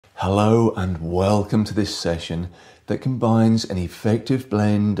Hello and welcome to this session that combines an effective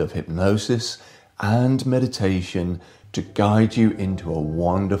blend of hypnosis and meditation to guide you into a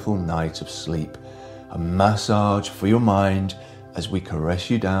wonderful night of sleep, a massage for your mind as we caress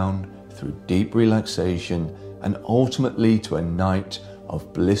you down through deep relaxation and ultimately to a night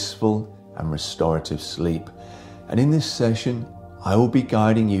of blissful and restorative sleep. And in this session, I will be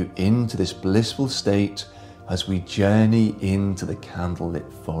guiding you into this blissful state as we journey into the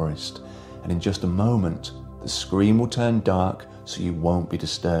candlelit forest. And in just a moment, the screen will turn dark so you won't be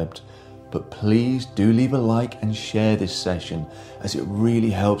disturbed. But please do leave a like and share this session, as it really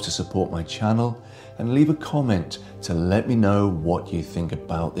helps to support my channel, and leave a comment to let me know what you think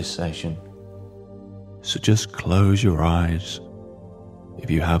about this session. So just close your eyes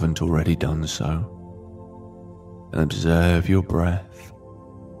if you haven't already done so, and observe your breath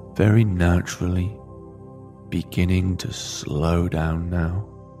very naturally beginning to slow down now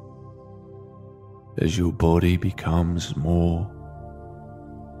as your body becomes more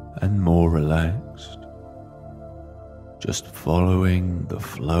and more relaxed, just following the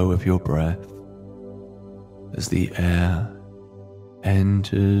flow of your breath as the air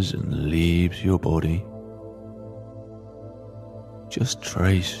enters and leaves your body. Just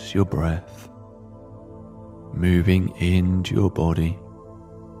trace your breath moving into your body,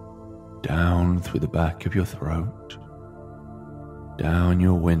 down through the back of your throat, down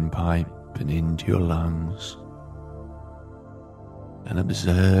your windpipe and into your lungs, and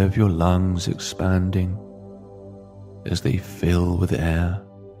observe your lungs expanding as they fill with air,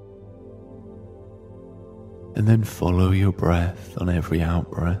 and then follow your breath on every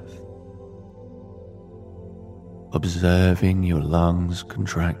out-breath, observing your lungs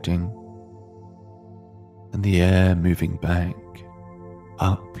contracting and the air moving back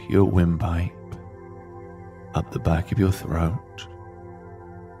up your windpipe, up the back of your throat,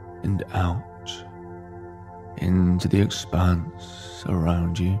 and out into the expanse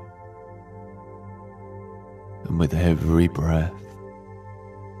around you. And with every breath,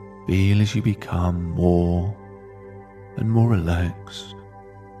 feel as you become more and more relaxed,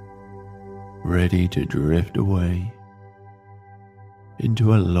 ready to drift away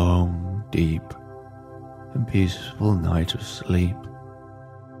into a long, deep, and peaceful night of sleep.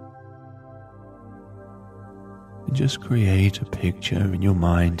 And just create a picture in your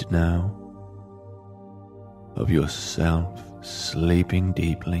mind now of yourself sleeping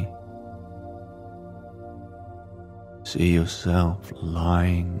deeply. See yourself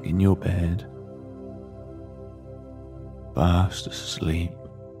lying in your bed, fast asleep,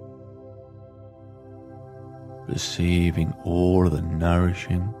 receiving all of the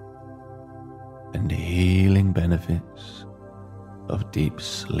nourishing and healing benefits of deep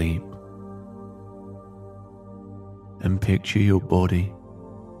sleep. And picture your body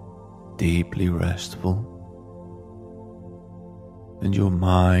deeply restful and your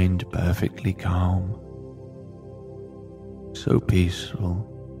mind perfectly calm, so peaceful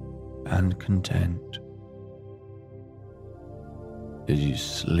and content as you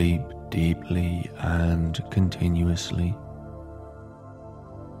sleep deeply and continuously.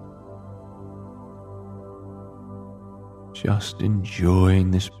 Just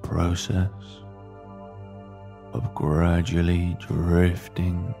enjoying this process of gradually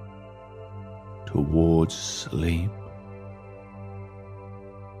drifting towards sleep.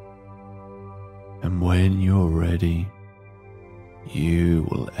 And when you're ready, you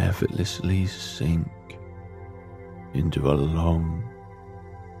will effortlessly sink into a long,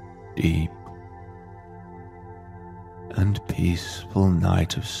 deep, and peaceful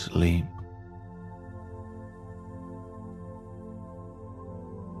night of sleep.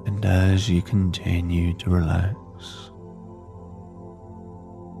 And as you continue to relax,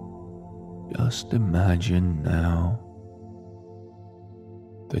 just imagine now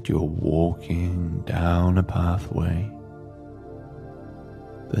that you're walking down a pathway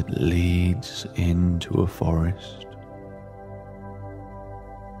that leads into a forest.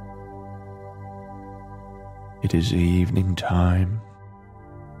 It is evening time,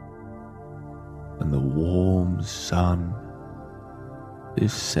 and the warm sun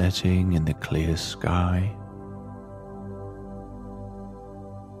is setting in the clear sky,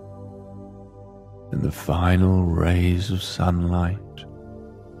 and the final rays of sunlight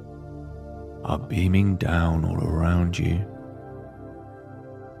are beaming down all around you.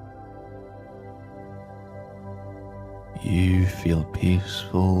 You feel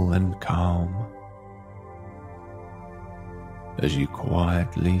peaceful and calm as you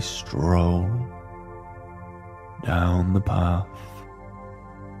quietly stroll down the path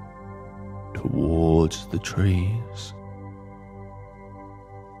towards the trees.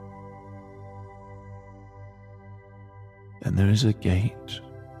 and there is a gate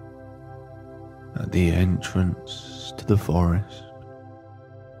at the entrance to the forest,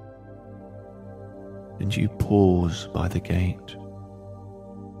 and you pause by the gate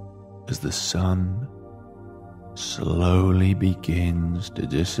as the sun slowly begins to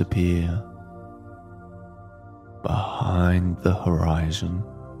disappear behind the horizon.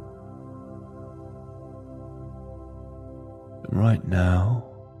 And right now,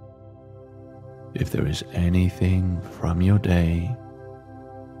 if there is anything from your day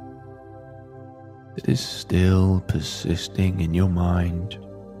that is still persisting in your mind,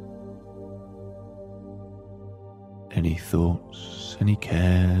 any thoughts, any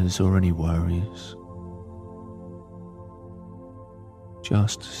cares, or any worries,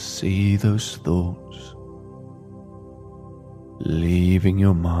 just see those thoughts leaving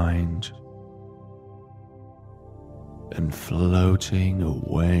your mind and floating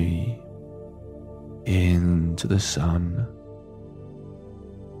away into the sun.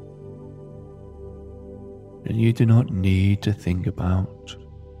 And you do not need to think about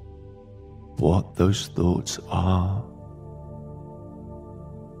what those thoughts are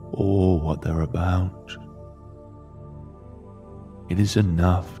or what they're about. It is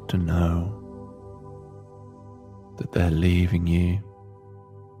enough to know that they're leaving you.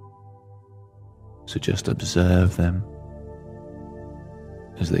 So just observe them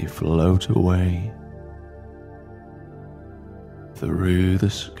as they float away through the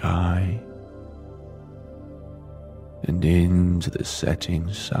sky and into the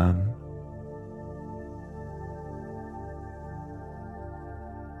setting sun.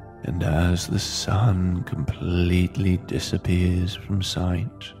 And as the sun completely disappears from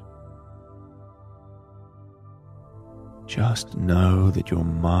sight, just know that your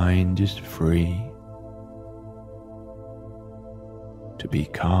mind is free to be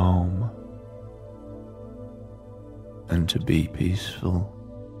calm and to be peaceful,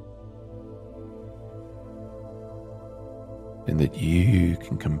 and that you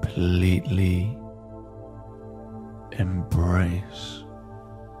can completely embrace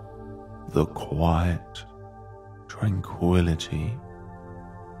the quiet tranquility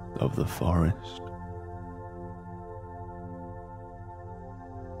of the forest.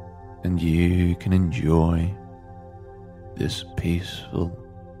 And you can enjoy this peaceful,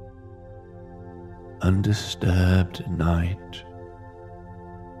 undisturbed night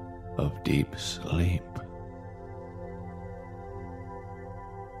of deep sleep.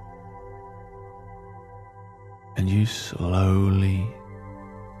 And you slowly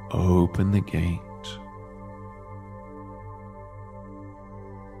open the gate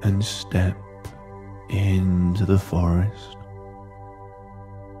and step into the forest,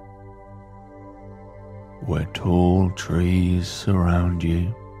 where tall trees surround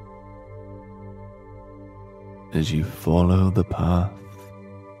you as you follow the path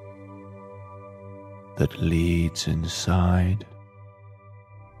that leads inside.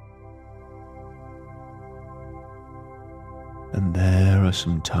 And there are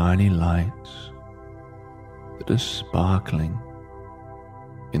some tiny lights that are sparkling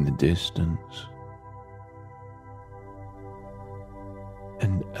in the distance.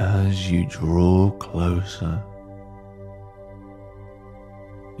 And as you draw closer,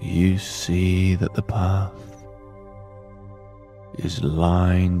 you see that the path is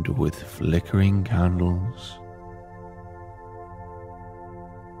lined with flickering candles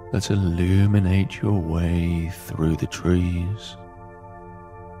that illuminate your way through the trees.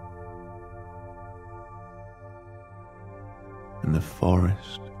 And the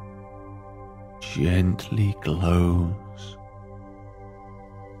forest gently glows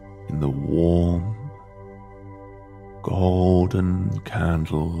in the warm, golden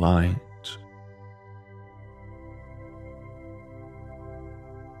candle light.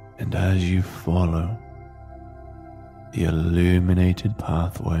 And as you follow the illuminated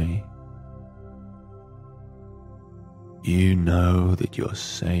pathway, you know that you're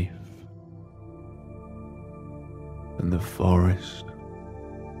safe, and the forest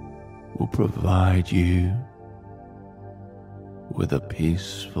will provide you with a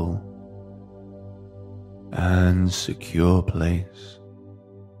peaceful and secure place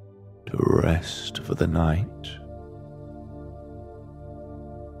to rest for the night.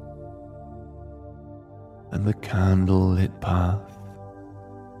 And the candlelit path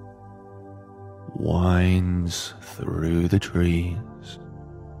winds through the trees,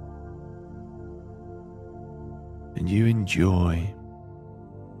 and you enjoy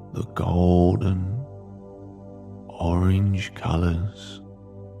the golden orange colors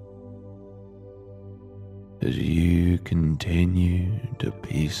as you continue to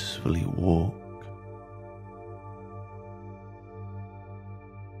peacefully walk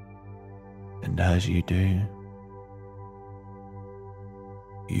And as you do,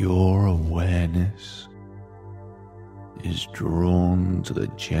 your awareness is drawn to the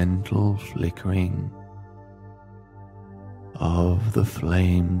gentle flickering of the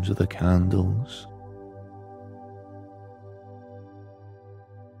flames of the candles,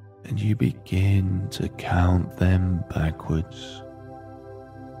 and you begin to count them backwards,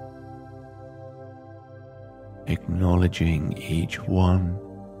 acknowledging each one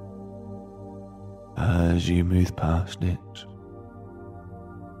as you move past it,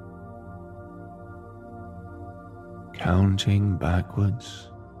 counting backwards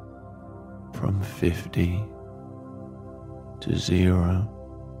from 50 to 0,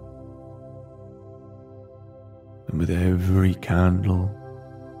 and with every candle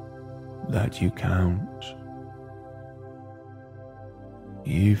that you count,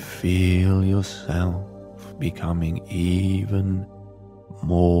 you feel yourself becoming even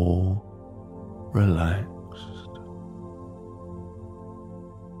more relaxed,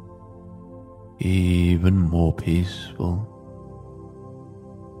 even more peaceful,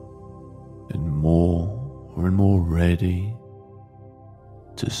 and more ready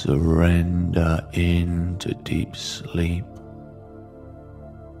to surrender into deep sleep.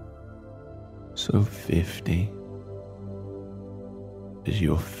 So 50, as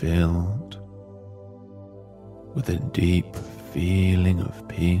you're filled with a deep feeling of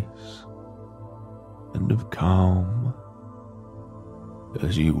peace and of calm,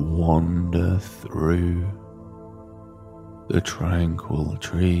 as you wander through the tranquil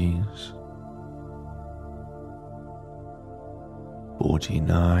trees.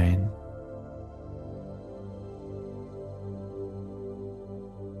 49,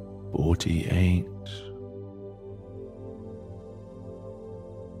 48,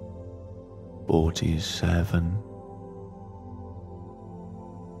 47,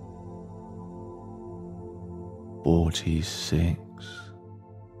 46,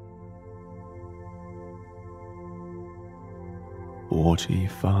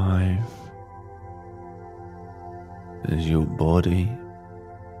 45, as your body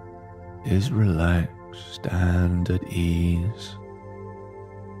is relaxed and at ease.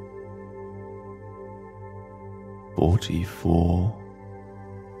 44,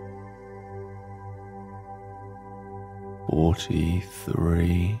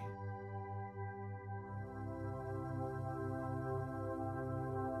 43,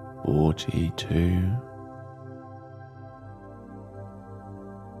 42,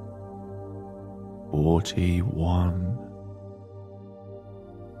 41,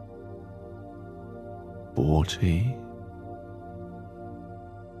 40,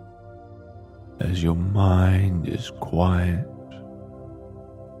 as your mind is quiet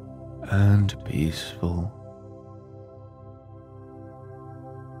and peaceful.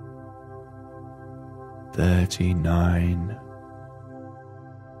 39,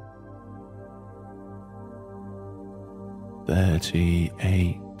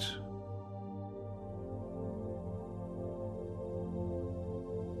 38,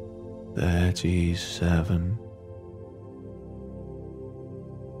 37,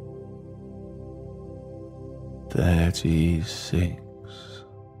 36,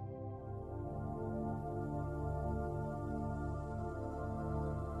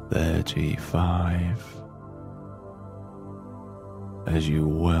 35, as you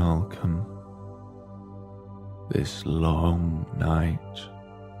welcome this long night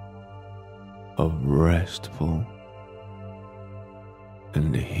of restful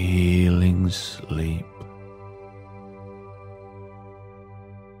and healing sleep.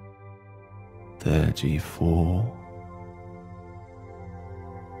 34,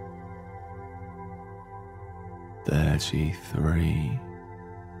 33,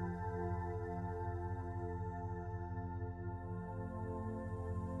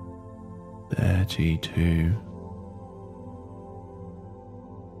 32,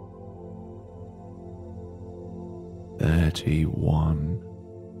 31,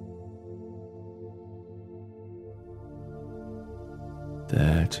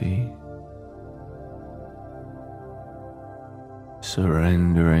 30,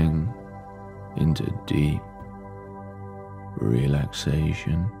 surrendering into deep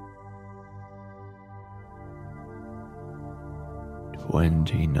relaxation.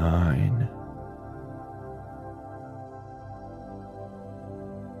 29,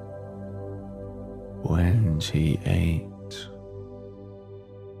 28,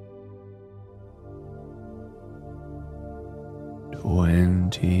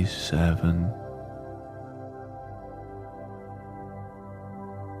 27,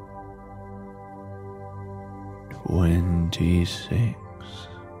 26,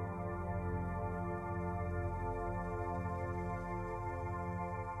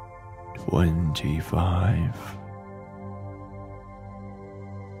 25.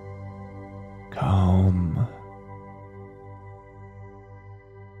 Calm,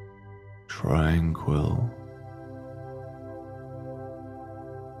 tranquil,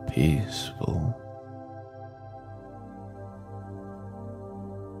 peaceful.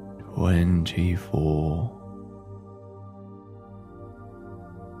 24.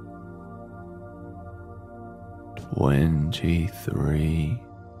 23.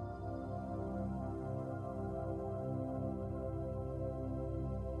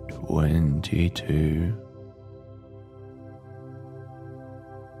 22.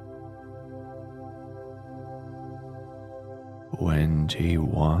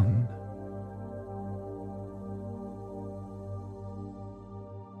 21.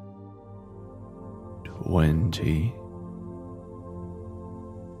 20.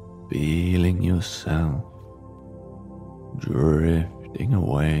 Feeling yourself drifting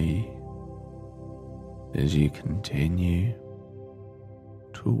away as you continue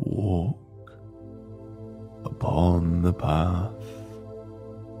to walk upon the path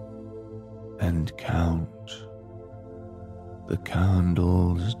and count the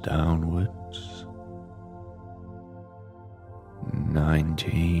candles downwards.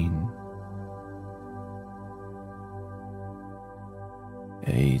 19.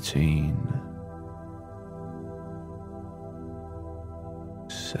 18.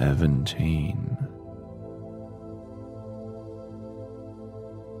 17.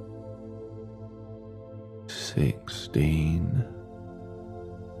 16.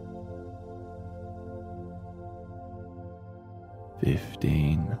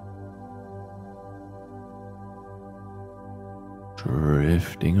 15.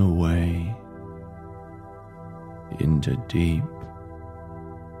 Drifting away into deep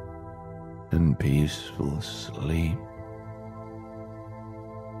and peaceful sleep.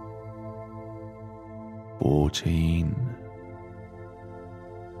 14.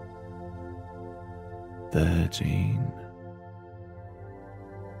 13.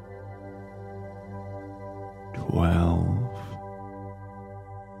 12.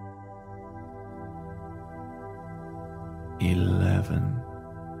 11.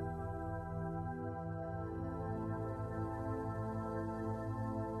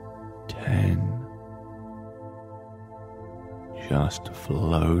 10. Just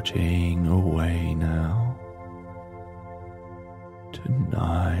floating away now to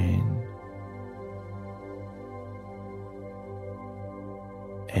 9.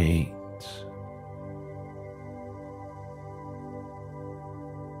 8.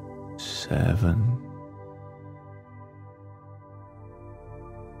 7.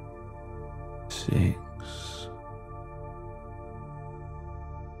 6.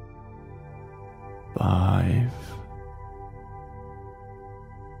 5.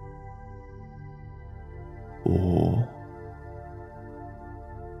 4.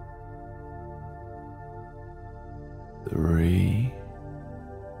 3.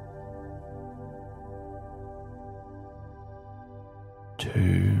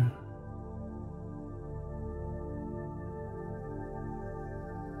 2.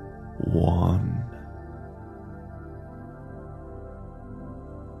 1.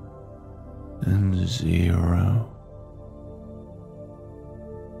 And 0.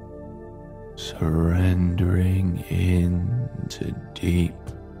 Surrendering into deep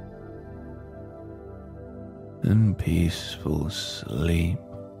and peaceful sleep.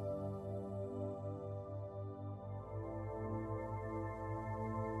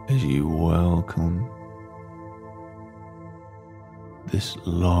 As you welcome this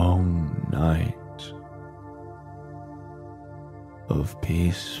long night of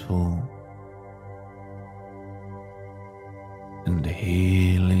peaceful and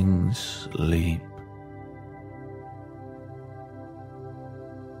healing sleep.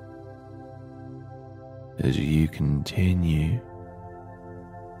 As you continue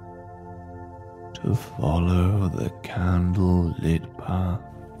to follow the candlelit path,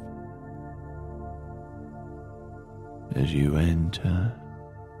 as you enter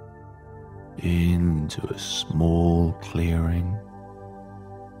into a small clearing,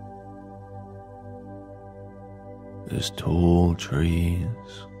 as tall trees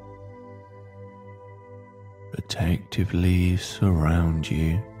protectively surround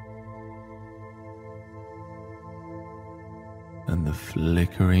you, and the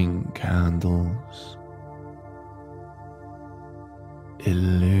flickering candles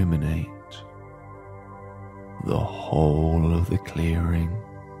illuminate the whole of the clearing.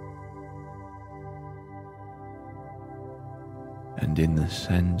 And in the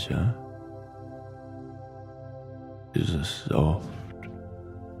center is a soft,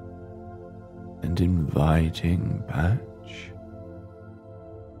 and inviting patch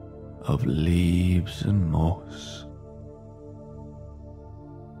of leaves and moss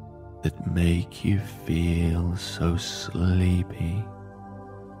that make you feel so sleepy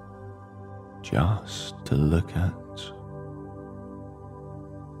just to look at.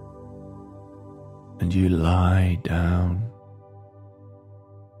 And you lie down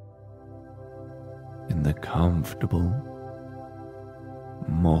in the comfortable,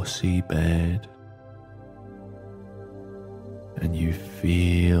 mossy bed, and you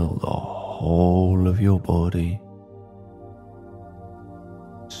feel the whole of your body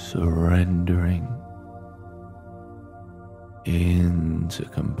surrendering into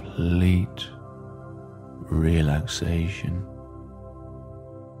complete relaxation.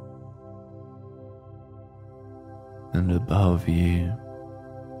 And above you,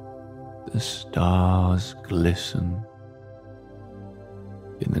 the stars glisten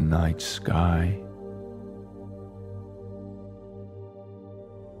in the night sky,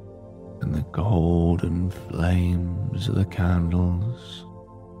 and the golden flames of the candles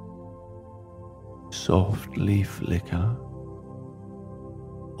softly flicker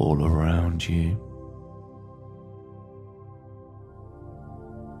all around you,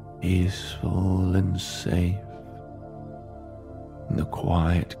 peaceful and safe in the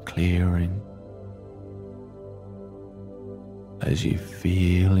quiet clearing, as you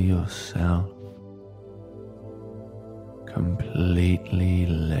feel yourself completely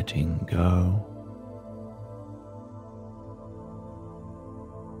letting go.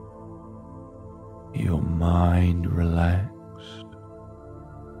 Your mind relaxed,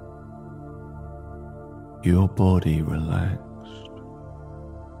 your body relaxed,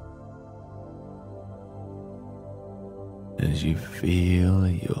 as you feel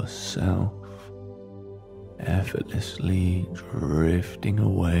yourself effortlessly drifting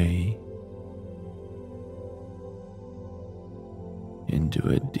away into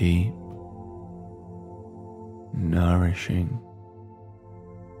a deep, nourishing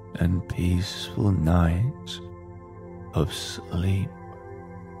and peaceful night of sleep.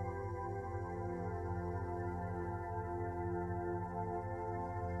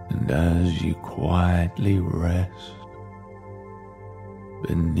 And as you quietly rest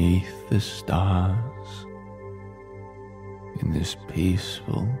beneath the stars in this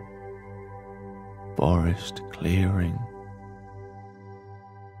peaceful forest clearing,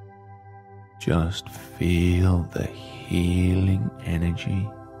 just feel the healing energy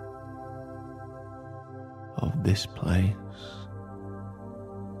of this place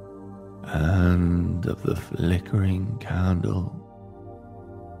and of the flickering candle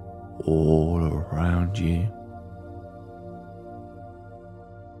all around you.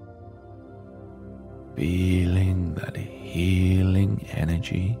 Feeling that healing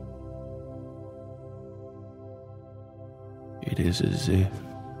energy, it is as if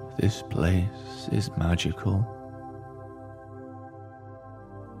this place is magical,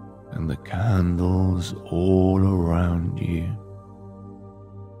 and the candles all around you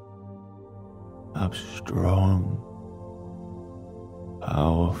have strong,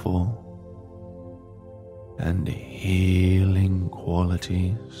 powerful, and healing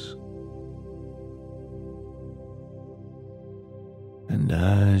qualities. And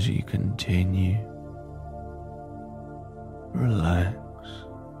as you continue, relax.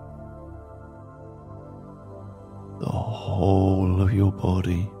 The whole of your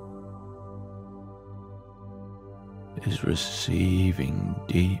body is receiving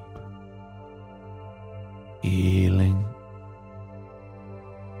deep healing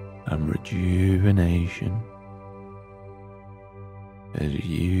and rejuvenation as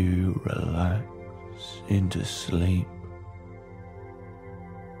you relax into sleep.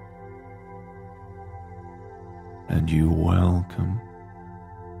 And you welcome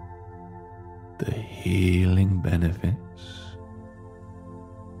the healing benefits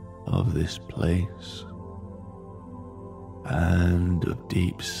of this place and of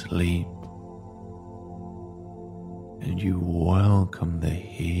deep sleep. And you welcome the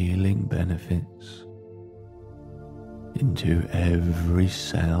healing benefits into every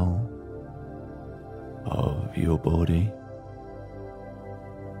cell of your body.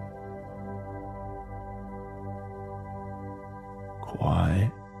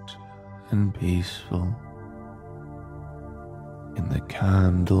 Quiet and peaceful in the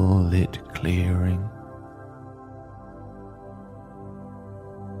candle-lit clearing,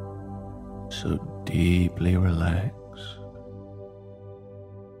 so deeply relaxed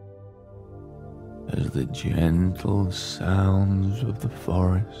as the gentle sounds of the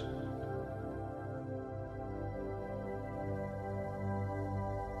forest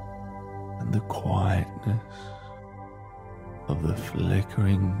and the quietness of the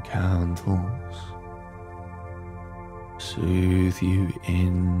flickering candles soothe you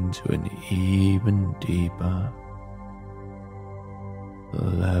into an even deeper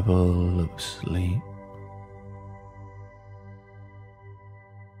level of sleep.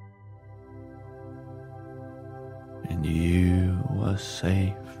 And you are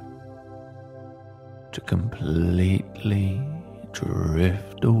safe to completely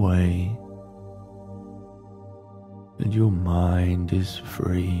drift away, and your mind is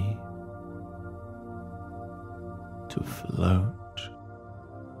free to float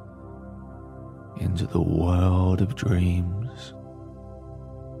into the world of dreams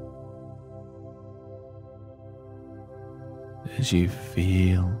as you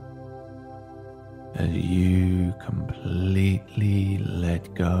feel as you completely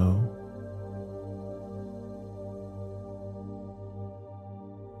let go.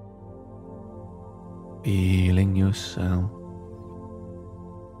 Feeling yourself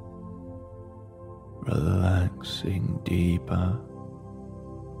relaxing deeper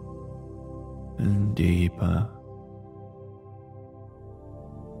and deeper,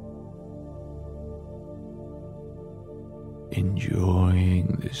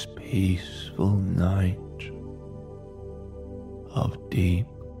 enjoying this peaceful night of deep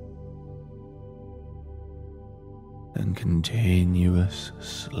and continuous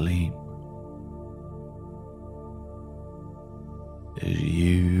sleep as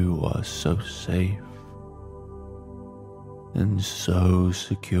you are so safe and so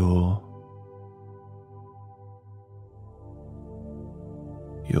secure.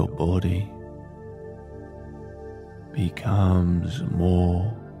 Your body becomes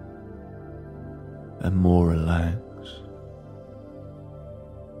more and more relaxed.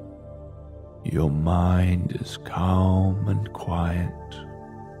 Your mind is calm and quiet,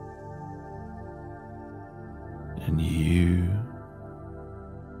 and you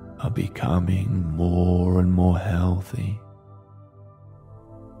are becoming more and more healthy,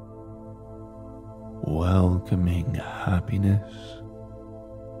 welcoming happiness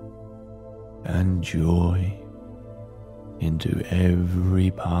and joy into every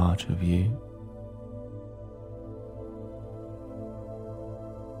part of you.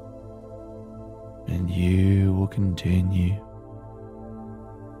 And you will continue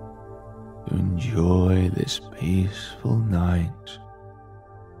to enjoy this peaceful night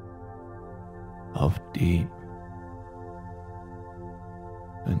of deep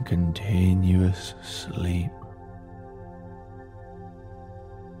and continuous sleep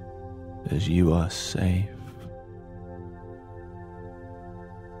as you are safe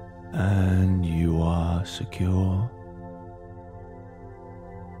and you are secure.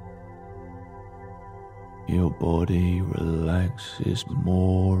 Your body relaxes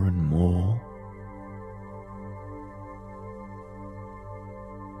more and more,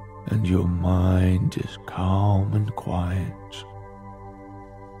 and your mind is calm and quiet.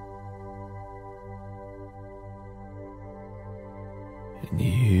 And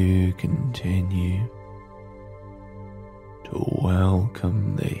you continue to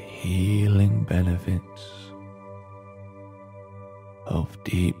welcome the healing benefits of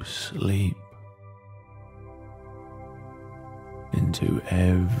deep sleep into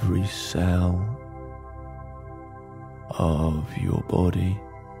every cell of your body.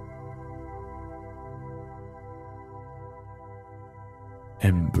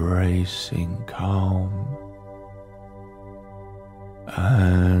 Embracing calm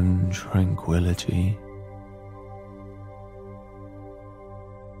and tranquility,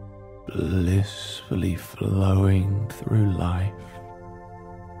 blissfully flowing through life,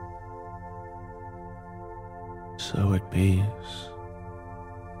 so at peace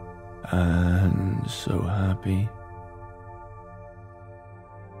and so happy.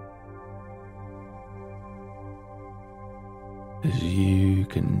 As you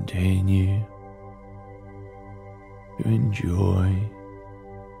continue to enjoy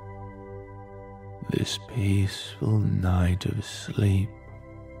this peaceful night of sleep,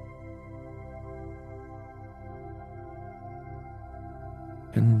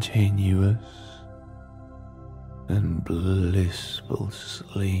 continuous and blissful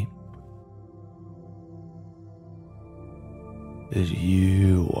sleep, as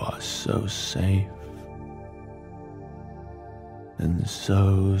you are so safe and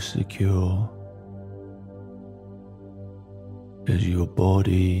so secure, as your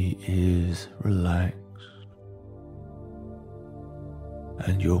body is relaxed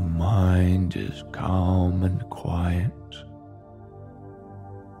and your mind is calm and quiet.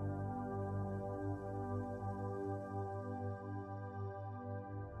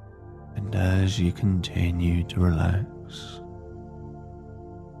 And And as you continue to relax,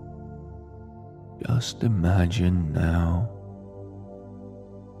 just imagine now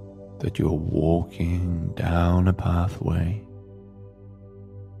that you're walking down a pathway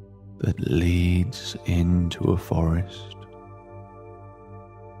that leads into a forest.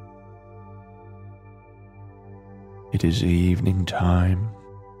 It is evening time,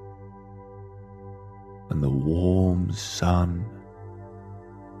 and the warm sun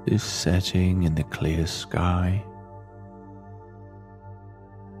is setting in the clear sky,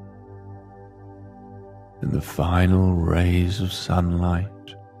 and the final rays of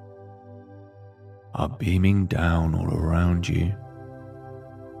sunlight are beaming down all around you.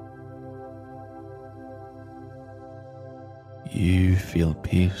 You feel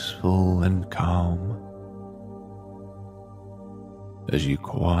peaceful and calm as you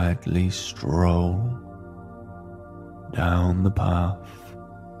quietly stroll down the path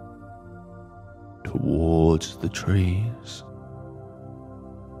towards the trees.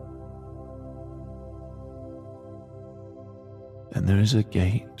 And there is a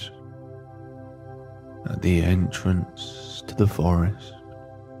gate at the entrance to the forest,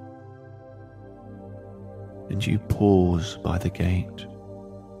 and you pause by the gate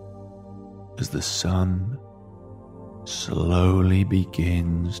as the sun slowly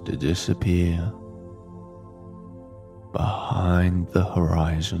begins to disappear behind the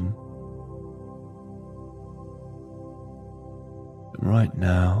horizon. And right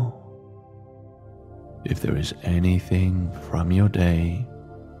now, if there is anything from your day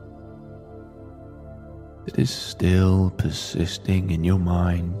that is still persisting in your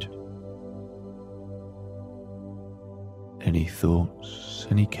mind, any thoughts,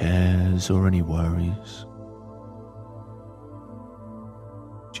 any cares, or any worries,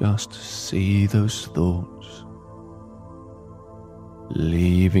 just see those thoughts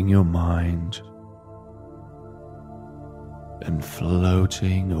leaving your mind and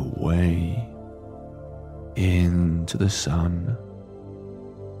floating away into the sun.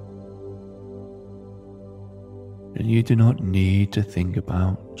 And you do not need to think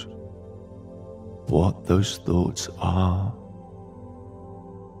about what those thoughts are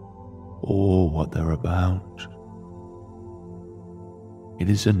or what they're about. It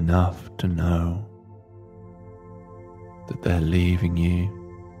is enough to know that they're leaving you.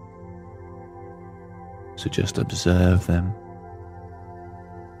 So just observe them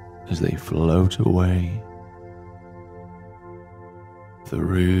as they float away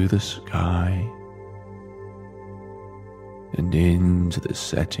through the sky and into the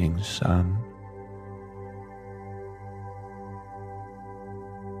setting sun.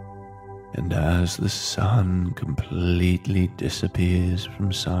 And as the sun completely disappears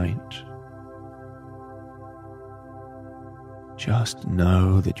from sight, just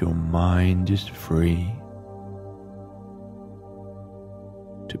know that your mind is free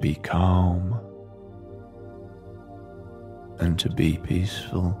to be calm and to be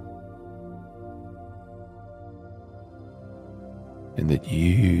peaceful, and that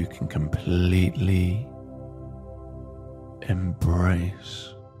you can completely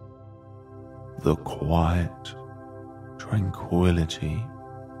embrace the quiet tranquility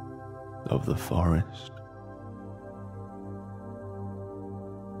of the forest.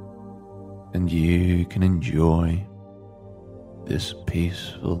 And you can enjoy this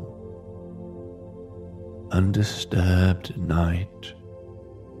peaceful, undisturbed night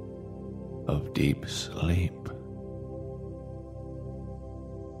of deep sleep.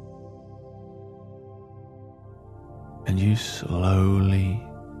 And you slowly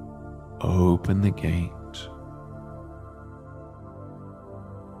open the gate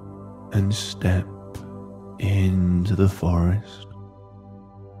and step into the forest,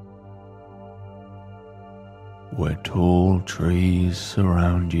 where tall trees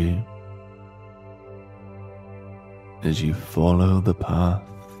surround you as you follow the path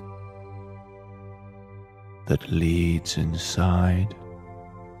that leads inside.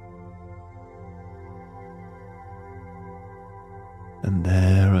 And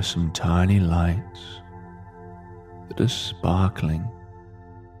there are some tiny lights that are sparkling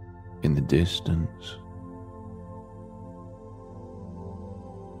in the distance.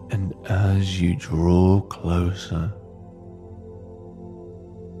 And as you draw closer,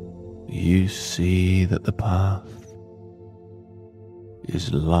 you see that the path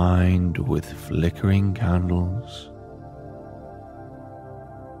is lined with flickering candles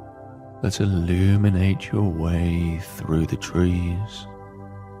that illuminate your way through the trees.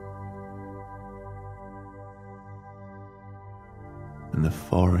 And the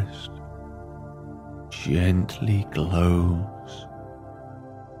forest gently glows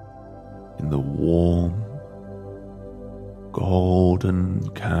in the warm, golden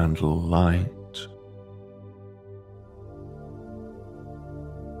candle light.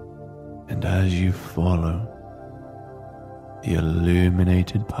 And as you follow the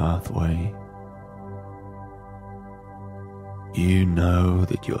illuminated pathway, you know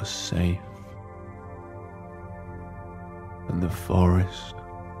that you're safe, and the forest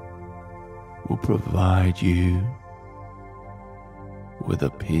will provide you with a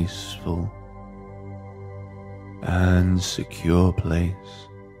peaceful and secure place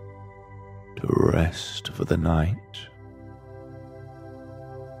to rest for the night.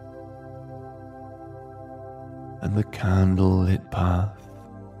 And the candlelit path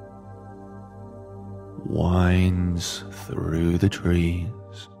winds through the trees,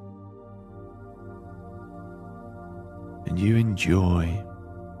 and you enjoy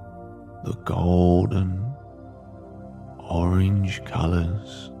the golden orange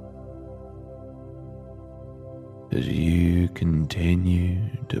colors as you continue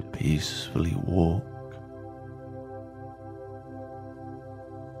to peacefully walk.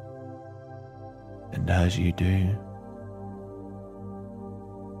 And as you do,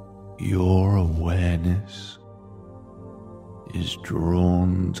 your awareness is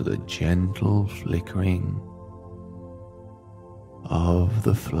drawn to the gentle flickering of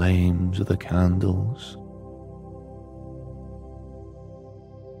the flames of the candles,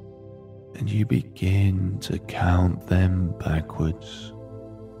 and you begin to count them backwards,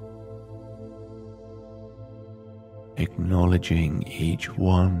 acknowledging each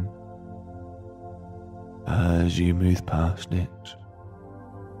one as you move past it,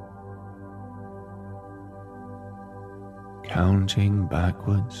 counting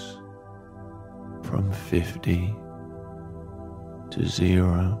backwards from 50 to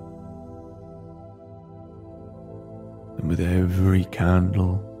 0, and with every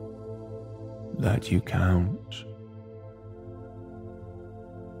candle that you count,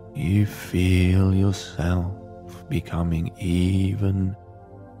 you feel yourself becoming even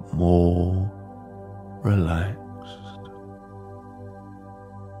more relaxed,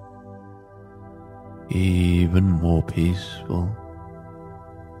 even more peaceful,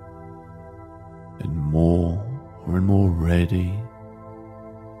 and more ready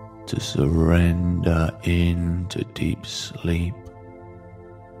to surrender into deep sleep.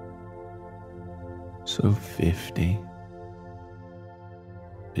 So 50,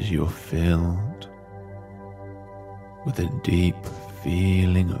 as you're filled with a deep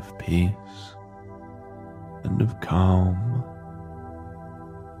feeling of peace and of calm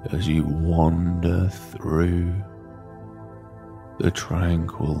as you wander through the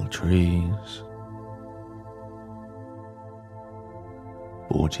tranquil trees.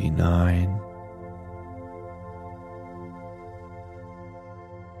 49,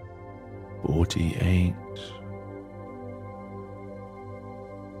 48,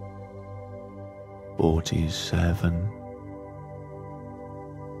 47,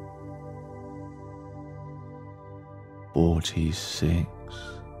 46,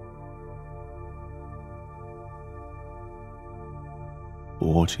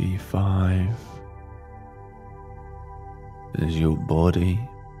 45, as your body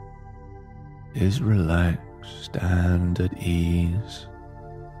is relaxed and at ease.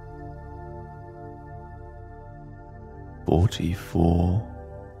 44,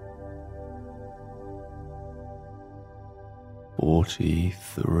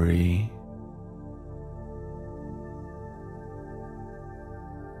 43,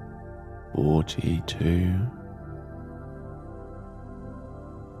 42,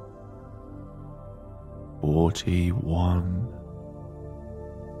 41,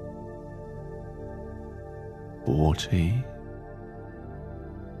 40,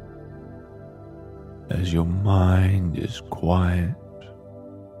 as your mind is quiet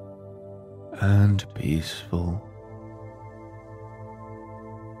and peaceful.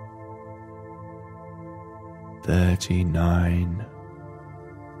 39,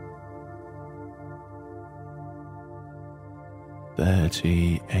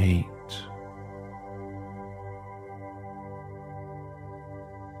 38,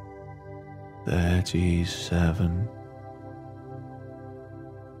 37,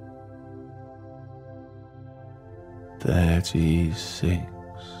 36,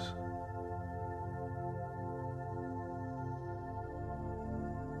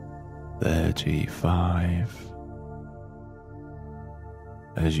 35,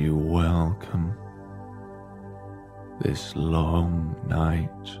 as you welcome this long night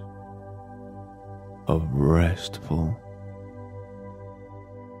of restful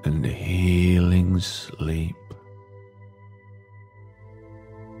and healing sleep.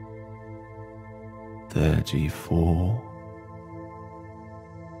 34,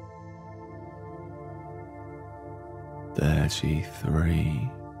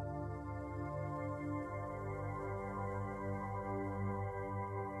 33,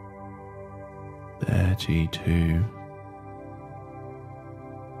 32,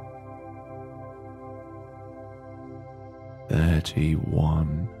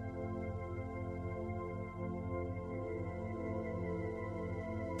 31,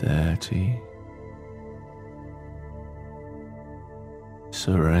 30,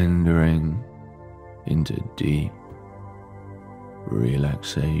 surrendering into deep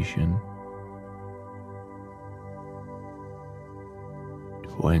relaxation.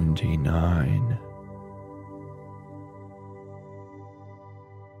 29,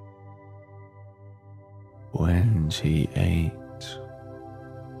 28,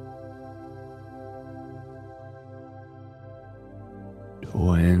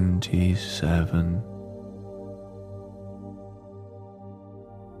 27,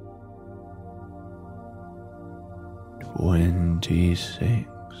 26,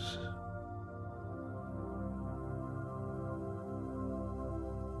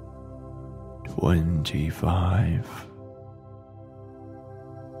 25,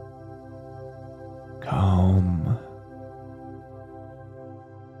 calm,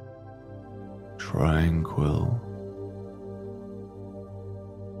 tranquil,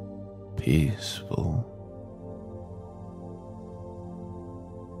 peaceful.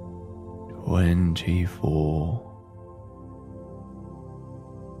 24,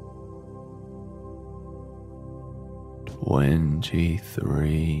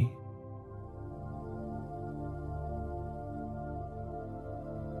 23,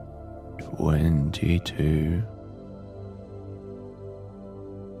 22,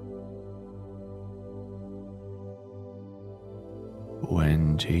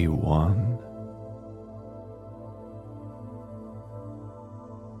 21,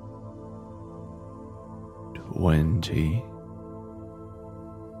 20,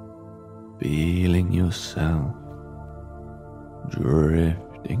 feeling yourself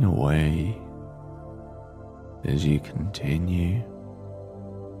drifting away as you continue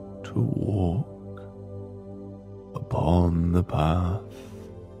to walk upon the path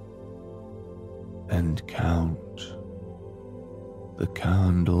and count the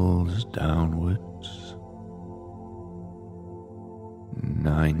candles downwards.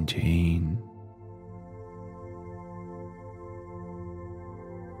 19,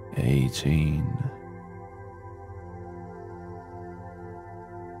 18,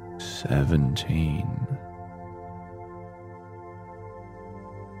 17,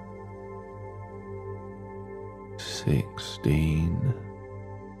 16,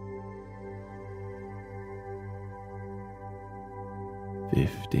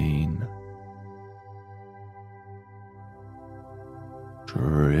 15,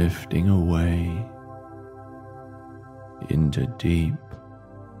 drifting away into deep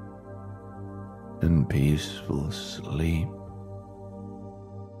and peaceful sleep.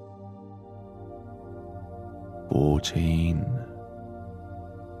 14,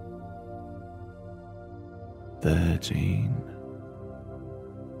 13,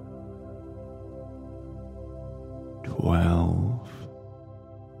 12,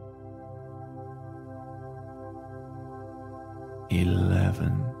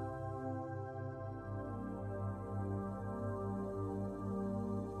 11,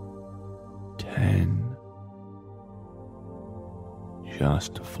 10,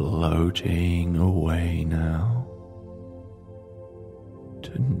 just floating away now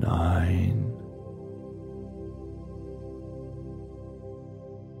to 9,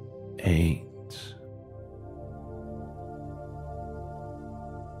 8,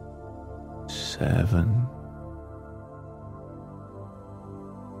 7,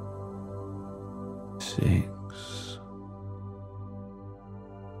 6,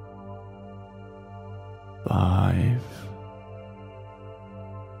 5,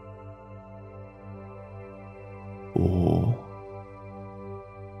 4,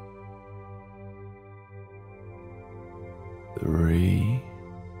 3,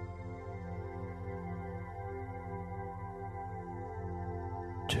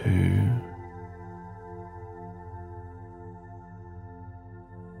 2,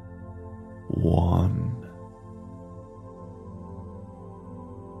 1,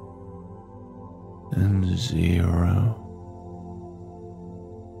 and 0.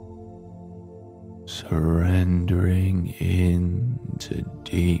 Surrendering into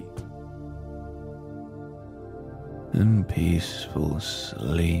deep and peaceful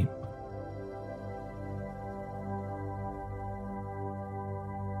sleep.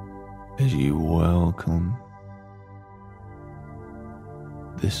 as you welcome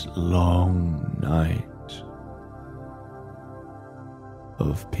this long night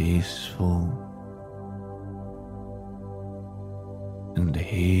of peaceful and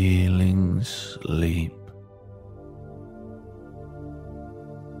healing sleep.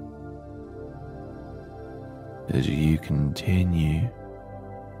 As you continue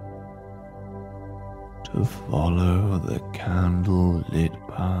to follow the candlelit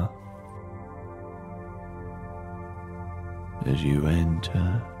path, as you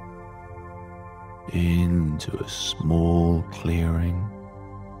enter into a small clearing,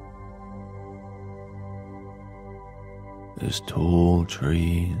 as tall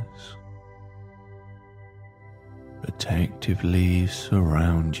trees protectively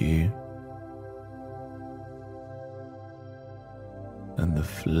surround you, and the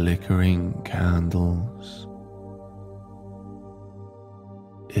flickering candles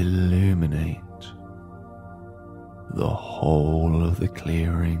illuminate the whole of the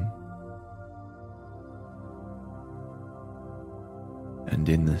clearing. And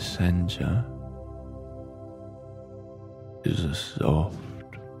in the center is a soft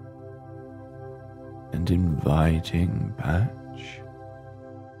and inviting patch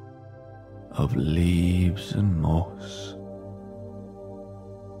of leaves and moss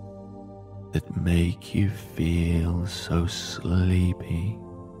that make you feel so sleepy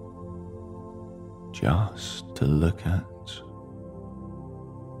just to look at.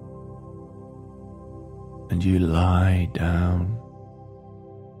 And you lie down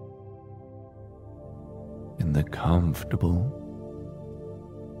in the comfortable,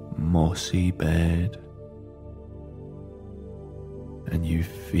 mossy bed, and you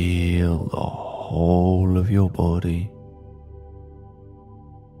feel the whole of your body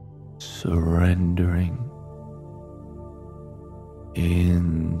surrendering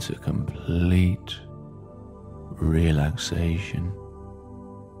into complete relaxation.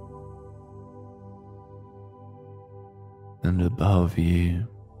 And above you,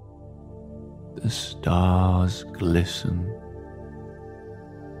 the stars glisten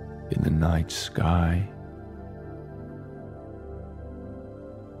in the night sky,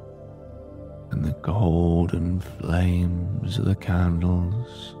 and the golden flames of the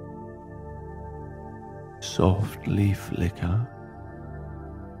candles softly flicker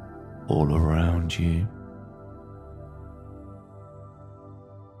all around you,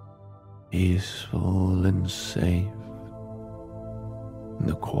 peaceful and safe in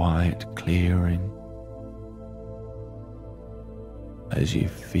the quiet clearing, as you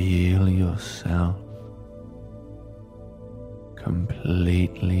feel yourself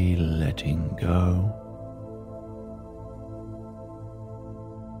completely letting go.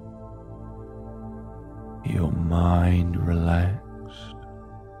 Your mind relaxed,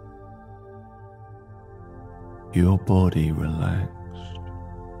 your body relaxed,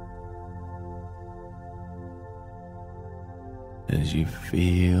 as you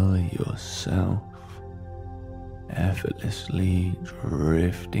feel yourself effortlessly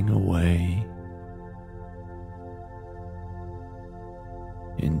drifting away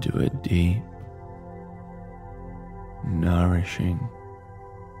into a deep, nourishing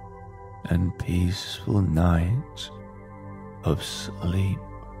and peaceful night of sleep.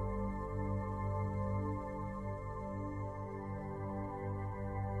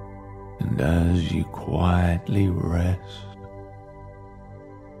 And as you quietly rest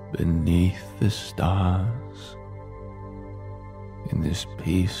beneath the stars in this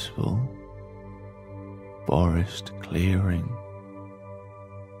peaceful forest clearing,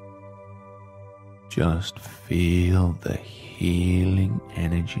 just feel the healing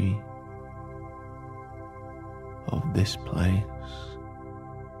energy of this place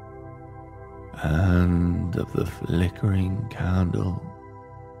and of the flickering candle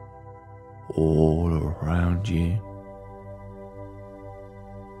all around you.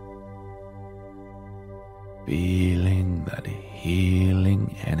 Feeling that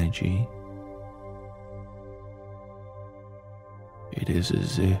healing energy, it is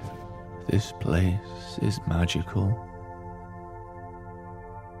as if this place is magical,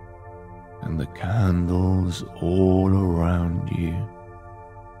 and the candles all around you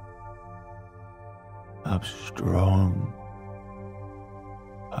have strong,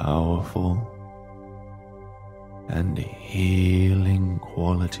 powerful, and healing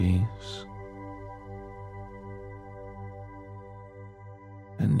qualities.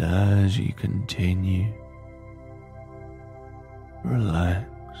 And as you continue, relax,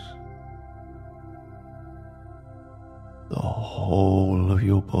 the whole of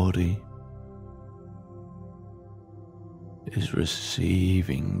your body is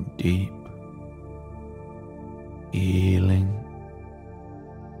receiving deep healing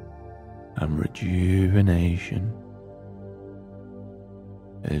and rejuvenation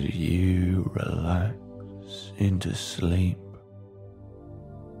as you relax into sleep,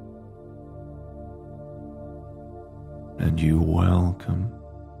 and you welcome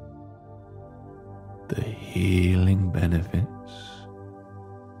the healing benefits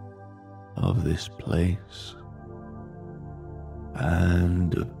of this place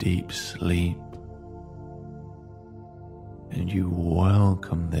and of deep sleep, and you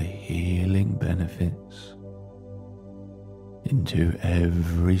welcome the healing benefits into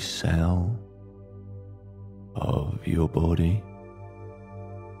every cell of your body.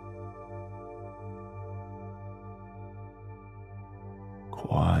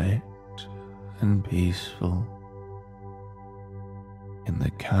 Quiet and peaceful in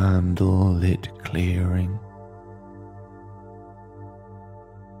the candlelit clearing,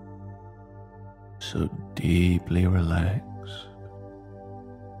 so deeply relaxed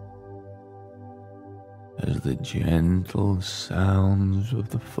as the gentle sounds of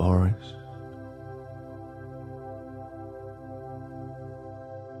the forest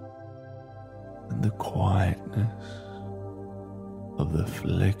and the quietness of the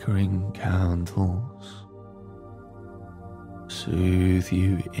flickering candles soothe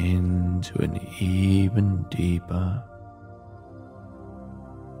you into an even deeper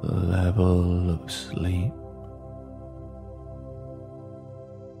level of sleep.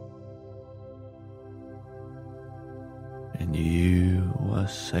 And you are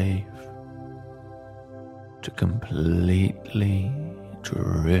safe to completely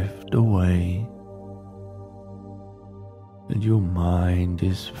drift away, and your mind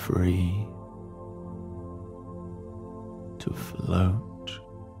is free to float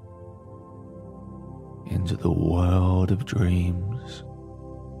into the world of dreams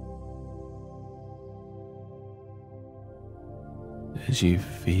as you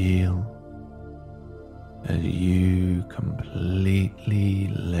feel, as you completely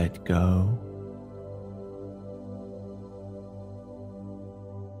let go.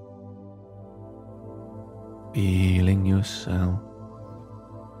 Feeling yourself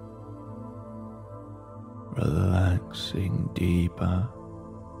relaxing deeper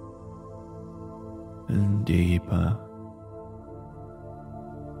and deeper,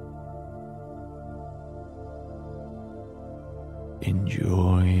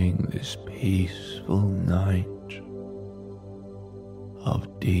 enjoying this peaceful night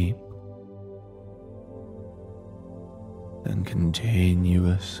of deep and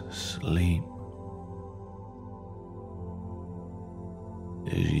continuous sleep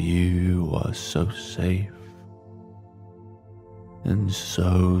as you are so safe and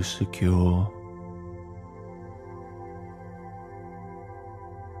so secure.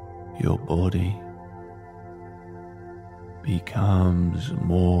 Your body becomes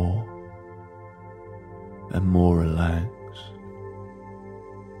more and more relaxed.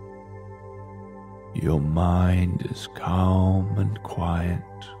 Your mind is calm and quiet,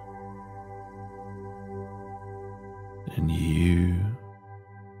 and you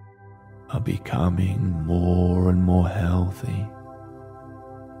are becoming more and more healthy,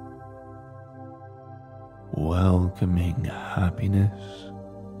 welcoming happiness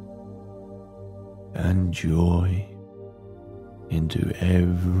and joy into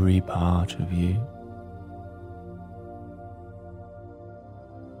every part of you.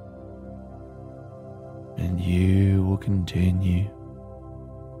 And you will continue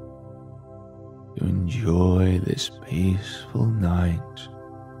to enjoy this peaceful night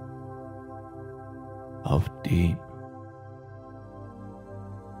of deep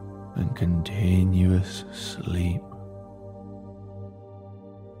and continuous sleep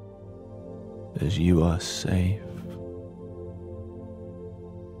as you are safe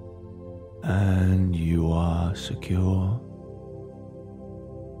and you are secure.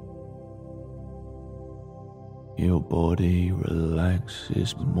 Your body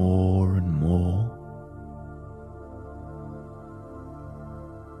relaxes more and more,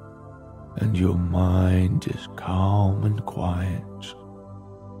 and your mind is calm and quiet.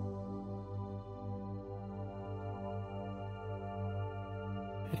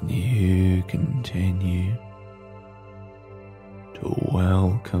 And you continue to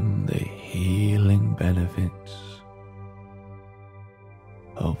welcome the healing benefits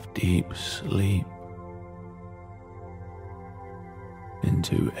of deep sleep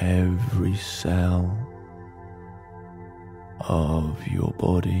into every cell of your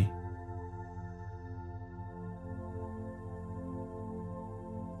body.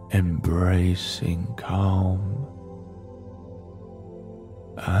 Embracing calm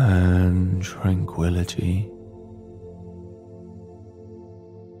and tranquility,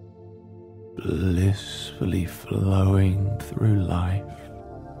 blissfully flowing through life,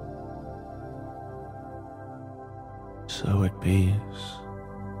 so at peace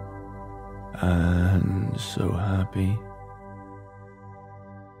and so happy.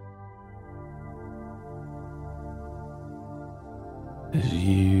 As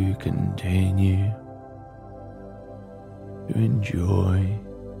you continue to enjoy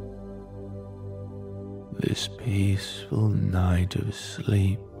this peaceful night of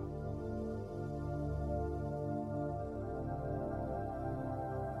sleep,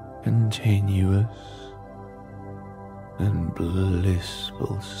 continuous and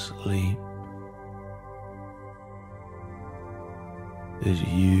blissful sleep, as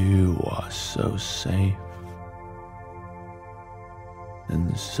you are so safe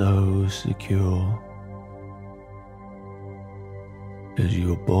and so secure, as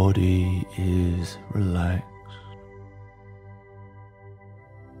your body is relaxed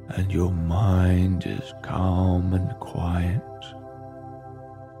and your mind is calm and quiet.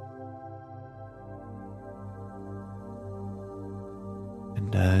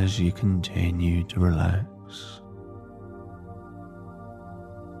 And as you continue to relax,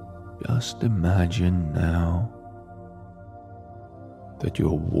 just imagine now that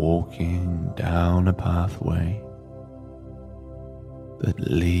you're walking down a pathway that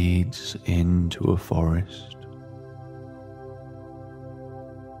leads into a forest.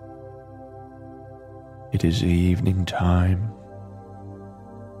 It is evening time,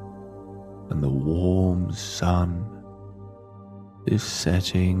 and the warm sun is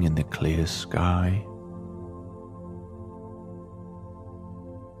setting in the clear sky,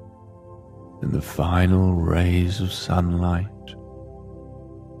 and the final rays of sunlight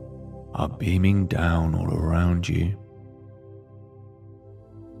are beaming down all around you.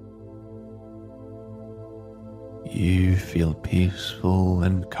 You feel peaceful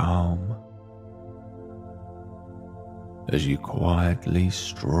and calm as you quietly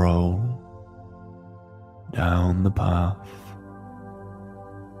stroll down the path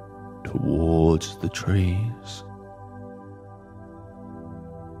towards the trees.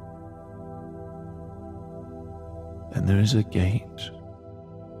 And there is a gate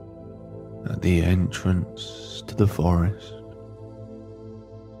at the entrance to the forest,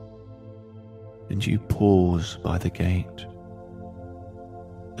 and you pause by the gate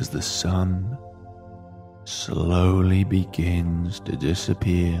as the sun slowly begins to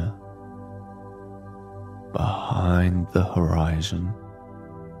disappear behind the horizon.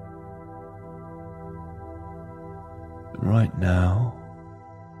 And right now,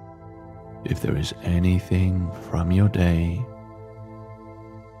 if there is anything from your day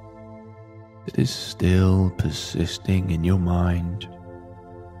that is still persisting in your mind,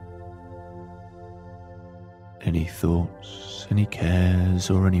 any thoughts, any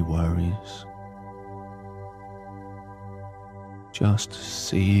cares, or any worries, just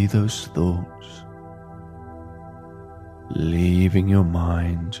see those thoughts leaving your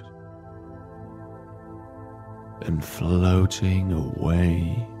mind and floating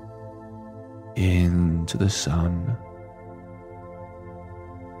away into the sun.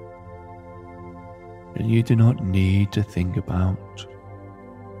 And you do not need to think about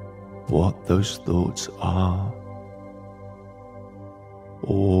what those thoughts are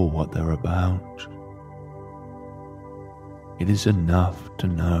or what they're about. It is enough to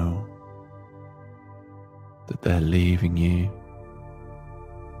know that they're leaving you.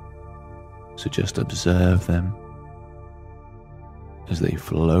 So just observe them as they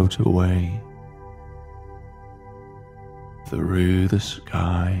float away through the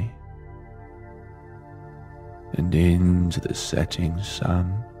sky and into the setting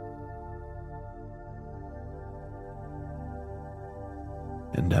sun.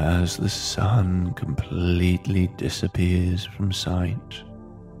 And as the sun completely disappears from sight,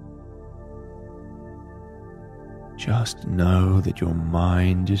 just know that your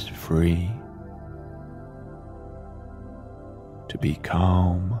mind is free to be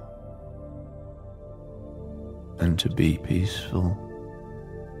calm and to be peaceful,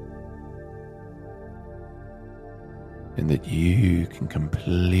 and that you can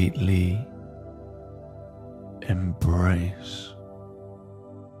completely embrace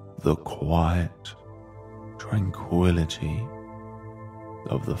the quiet tranquility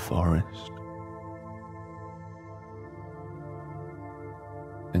of the forest.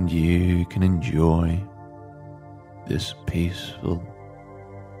 And you can enjoy this peaceful,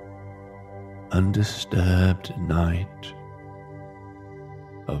 undisturbed night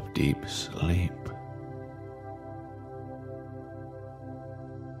of deep sleep.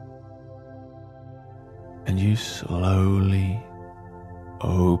 and you slowly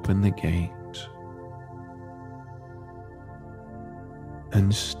open the gate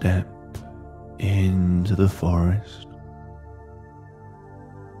and step into the forest,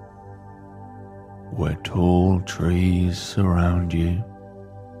 where tall trees surround you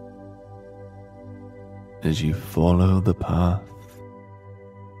as you follow the path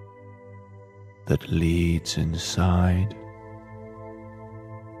that leads inside.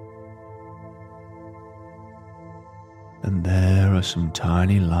 And there are some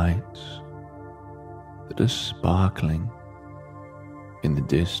tiny lights that are sparkling in the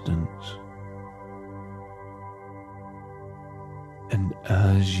distance. And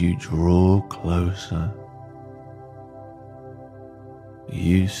as you draw closer,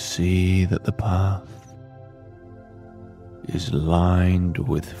 you see that the path is lined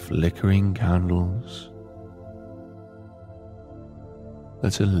with flickering candles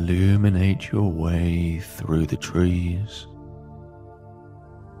that illuminate your way through the trees.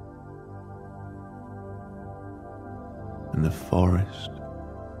 And the forest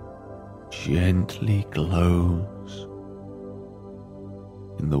gently glows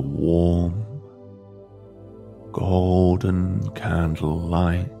in the warm, golden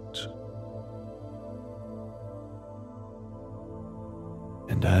candlelight.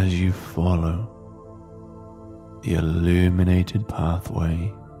 And as you follow the illuminated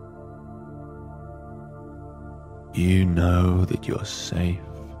pathway, you know that you're safe,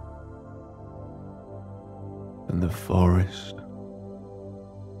 and the forest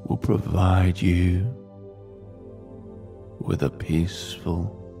will provide you with a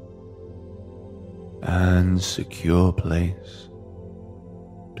peaceful and secure place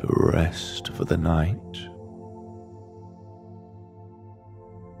to rest for the night.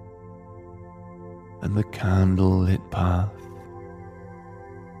 And the candlelit path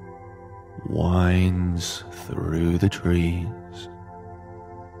winds through the trees,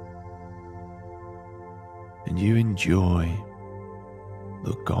 and you enjoy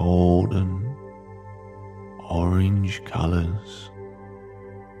the golden orange colors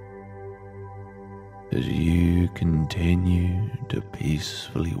as you continue to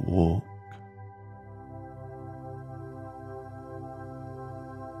peacefully walk.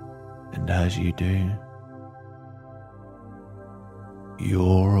 And as you do,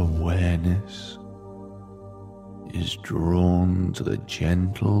 your awareness is drawn to the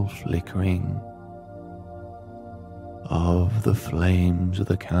gentle flickering of the flames of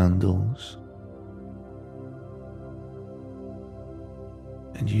the candles,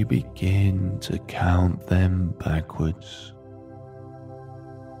 and you begin to count them backwards,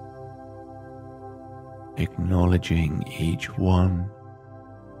 acknowledging each one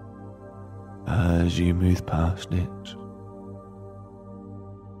as you move past it,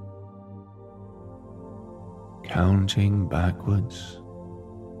 counting backwards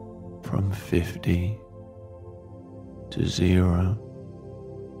from 50 to 0,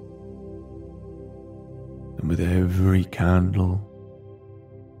 and with every candle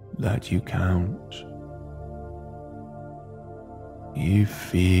that you count, you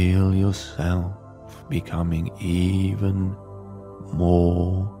feel yourself becoming even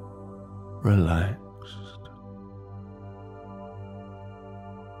more relaxed,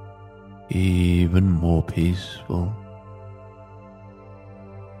 even more peaceful,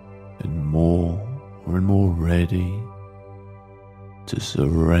 and more ready to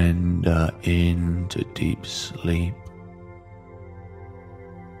surrender into deep sleep.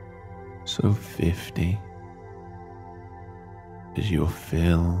 So 50 as you're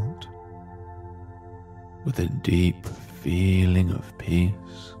filled with a deep feeling of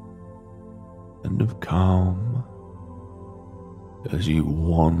peace and of calm as you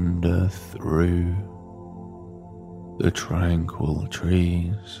wander through the tranquil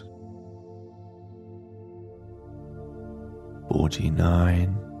trees.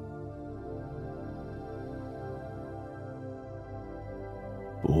 49,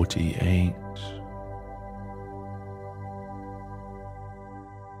 48,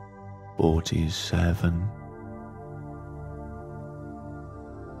 47,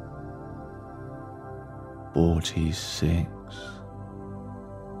 46,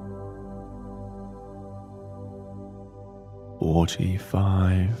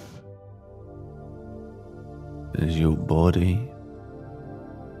 45, as your body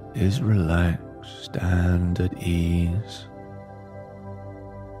is relaxed and at ease.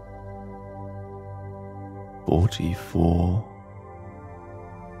 44,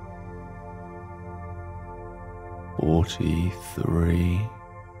 43,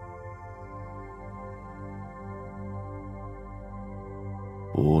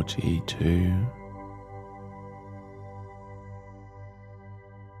 42,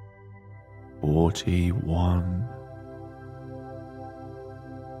 41,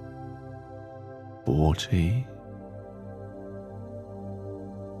 40.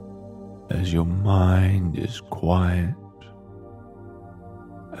 As your mind is quiet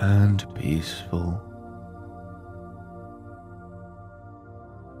and peaceful,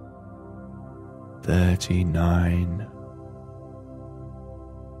 39,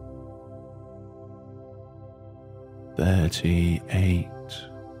 38,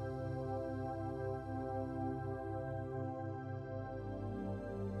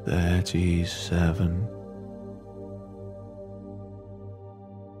 37,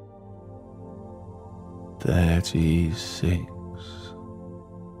 36,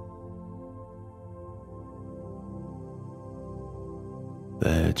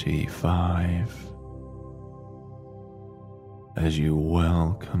 35. As you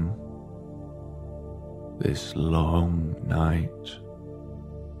welcome this long night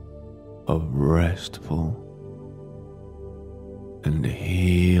of restful and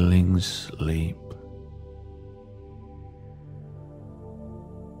healing sleep.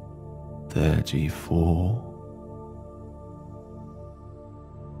 34,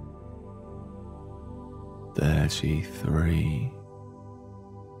 33,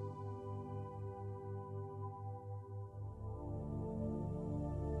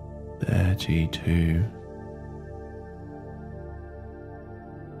 32,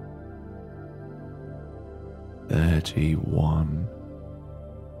 31,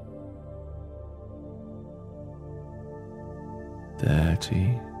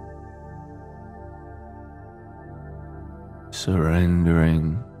 30.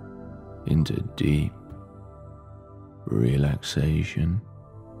 Surrendering into deep relaxation.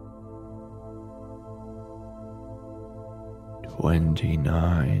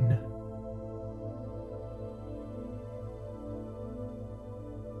 29,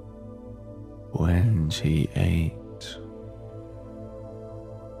 28,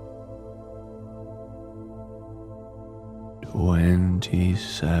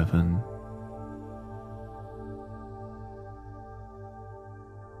 27,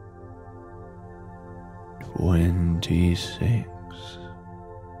 26,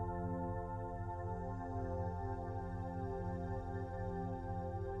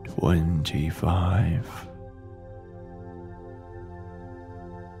 25.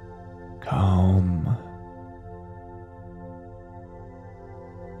 Calm,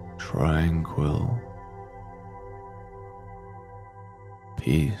 tranquil,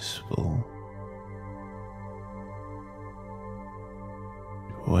 peaceful.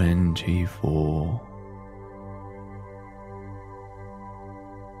 24,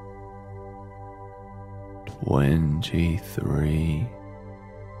 23,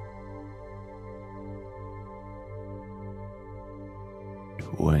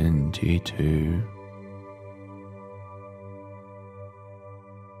 22,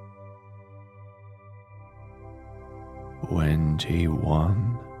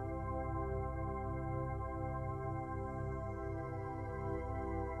 21,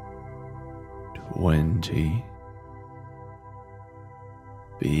 20.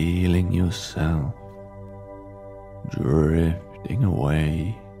 Feeling yourself drifting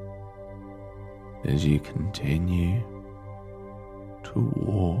away as you continue to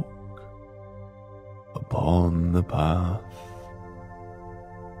walk upon the path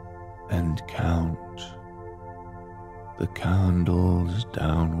and count the candles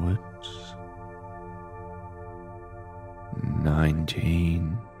downwards.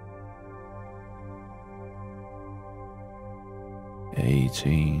 19,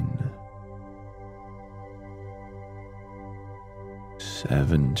 18,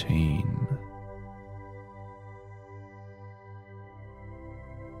 17,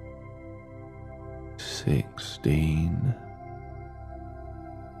 16,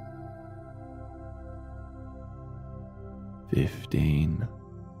 15,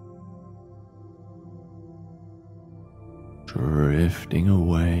 drifting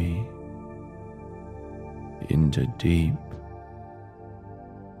away into deep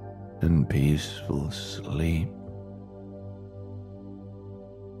and peaceful sleep.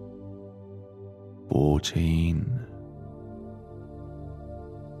 14,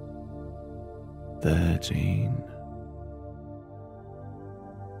 13,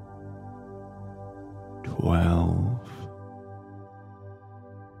 12,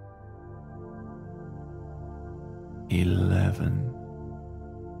 11,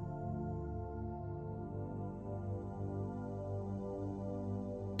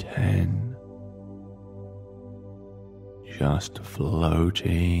 10, just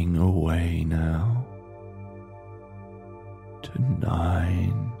floating away now to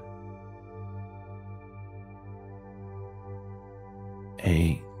 9,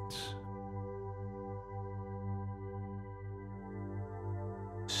 8,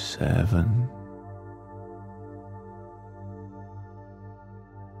 7,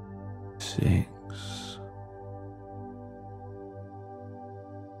 6,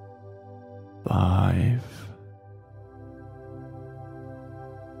 5,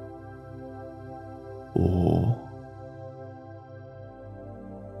 4,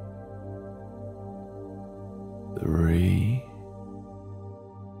 3,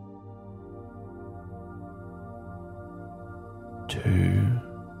 2,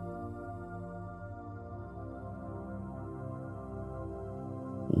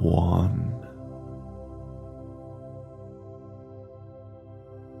 1,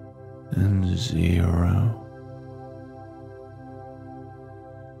 and 0.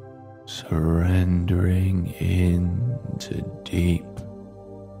 Surrendering into deep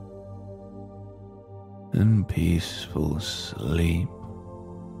and peaceful sleep.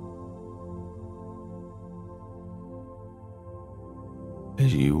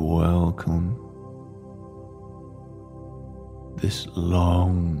 As you welcome this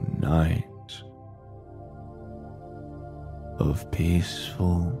long night of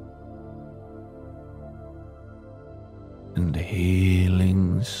peaceful and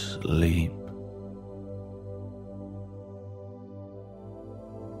healing sleep.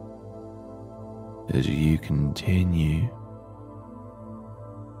 As you continue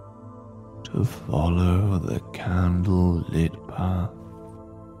to follow the candlelit path,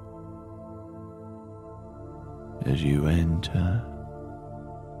 as you enter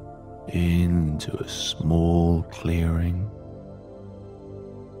into a small clearing,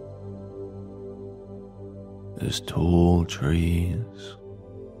 as tall trees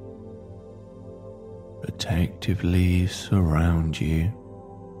protectively surround you,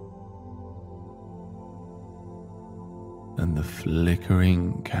 and the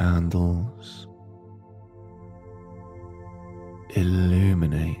flickering candles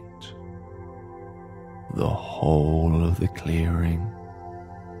illuminate the whole of the clearing.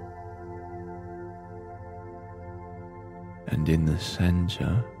 And in the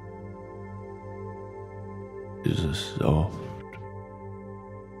center is a soft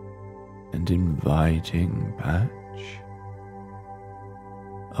and inviting patch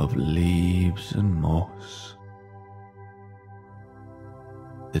of leaves and moss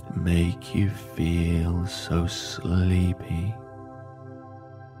that make you feel so sleepy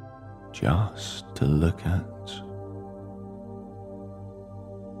just to look at.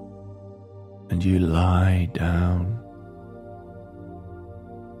 And you lie down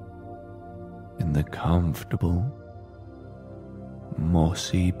in the comfortable,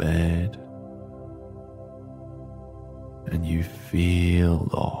 mossy bed, and you feel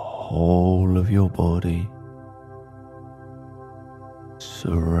the whole of your body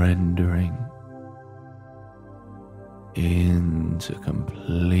surrendering into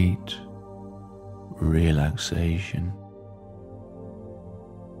complete relaxation.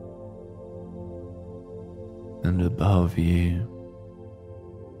 And above you,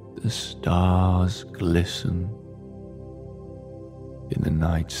 the stars glisten in the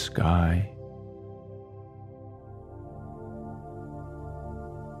night sky,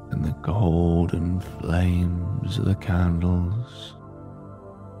 and the golden flames of the candles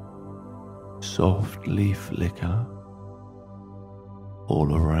softly flicker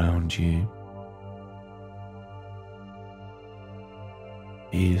all around you,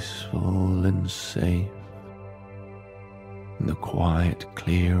 peaceful and safe in the quiet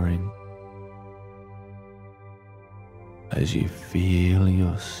clearing, as you feel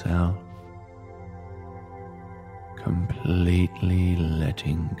yourself completely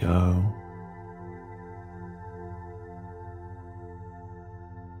letting go.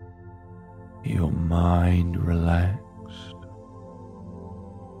 Your mind relaxed,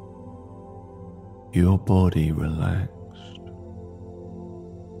 your body relaxed,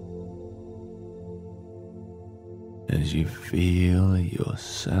 as you feel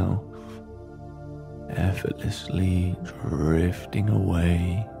yourself effortlessly drifting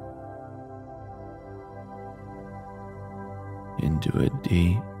away into a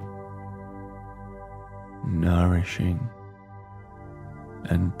deep, nourishing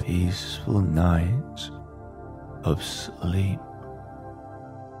and peaceful night of sleep.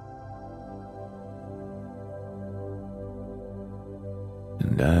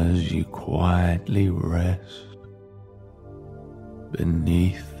 And as you quietly rest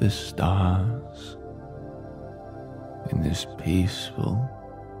beneath the stars in this peaceful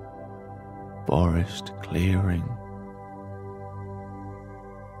forest clearing,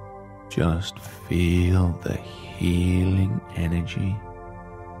 just feel the healing energy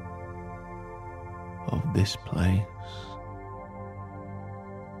of this place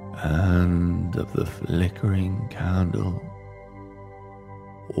and of the flickering candle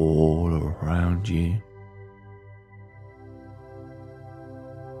all around you.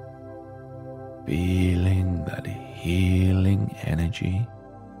 Feeling that healing energy.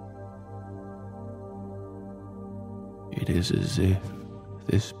 It is as if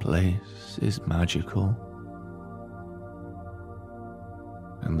this place is magical,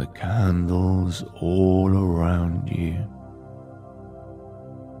 and the candles all around you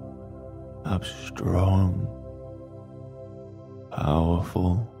have strong,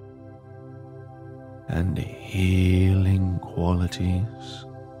 powerful, and healing qualities.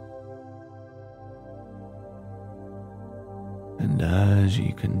 And as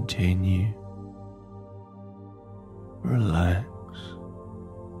you continue, relax.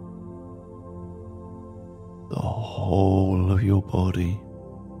 The whole of your body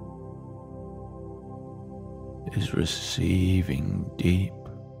is receiving deep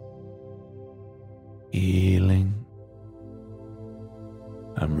healing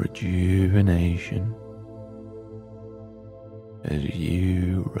and rejuvenation as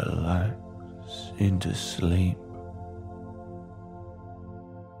you relax into sleep.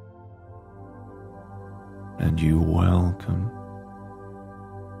 And you welcome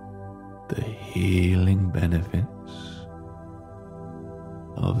the healing benefits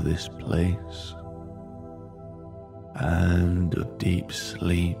of this place and of deep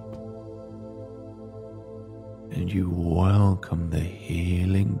sleep. And you welcome the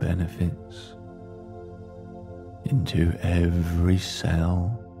healing benefits into every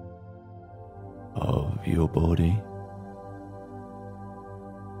cell of your body.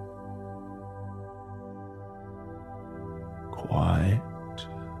 Quiet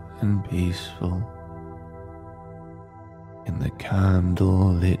and peaceful in the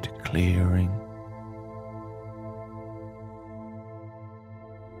candlelit clearing,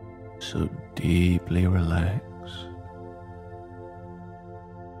 so deeply relaxed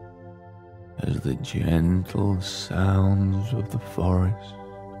as the gentle sounds of the forest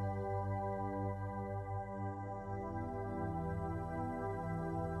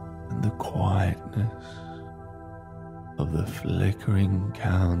and the quietness of the flickering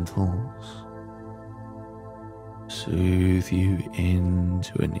candles soothe you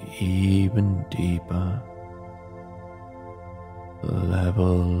into an even deeper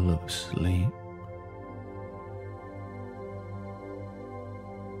level of sleep.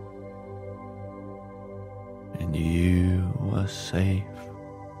 And you are safe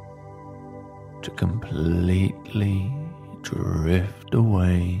to completely drift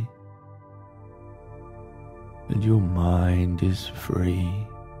away, and your mind is free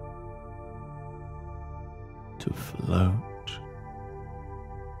to float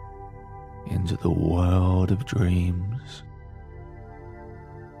into the world of dreams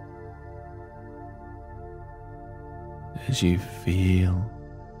as you feel,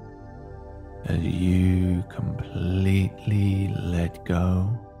 as you completely let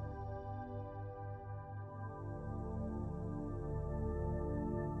go.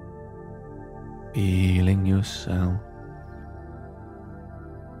 Feeling yourself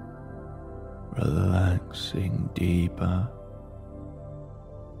relaxing deeper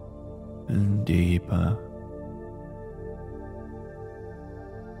and deeper,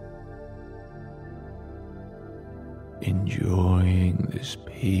 enjoying this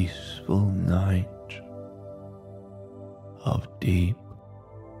peaceful night of deep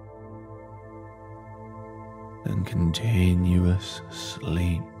and continuous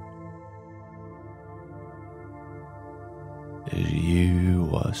sleep as you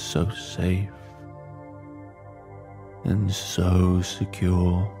are so safe and so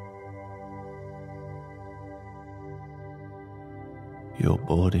secure. Your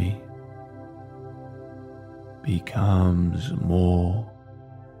body becomes more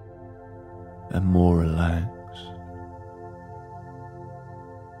and more relaxed.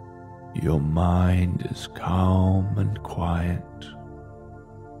 Your mind is calm and quiet,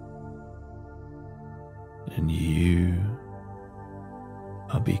 and you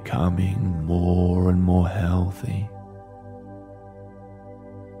are becoming more and more healthy,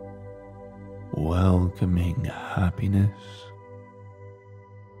 welcoming happiness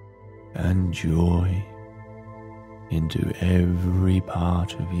and joy into every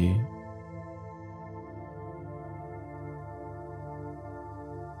part of you.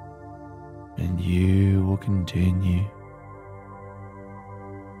 And you will continue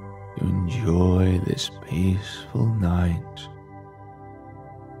to enjoy this peaceful night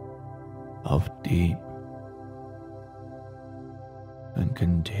of deep and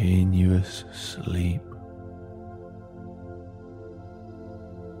continuous sleep,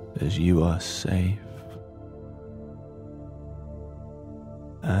 as you are safe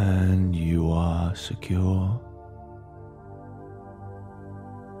and you are secure.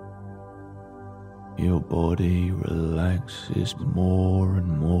 Your body relaxes more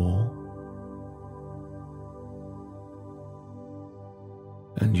and more,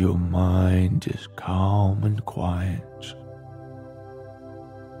 and your mind is calm and quiet.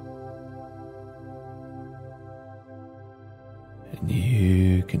 And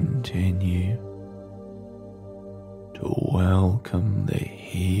you continue to welcome the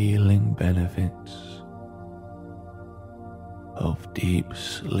healing benefits of deep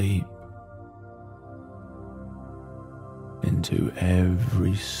sleep into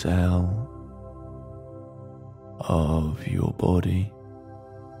every cell of your body.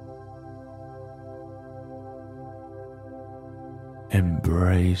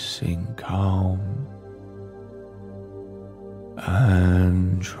 Embracing calm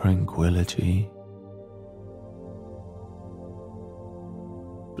and tranquility,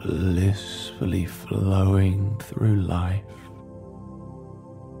 blissfully flowing through life,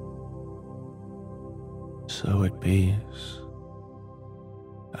 so at peace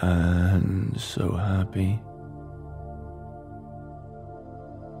and so happy.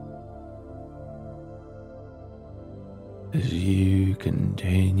 As you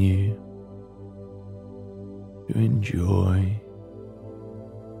continue to enjoy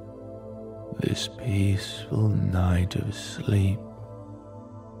this peaceful night of sleep,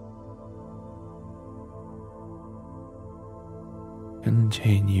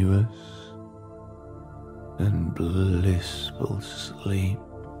 continuous and blissful sleep,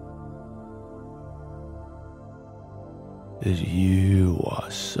 as you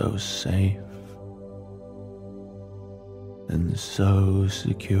are so safe and so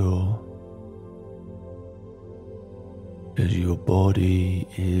secure, as your body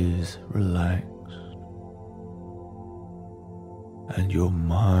is relaxed and your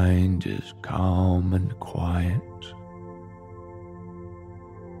mind is calm and quiet.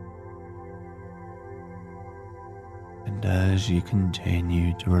 And as you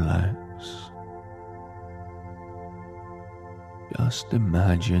continue to relax, just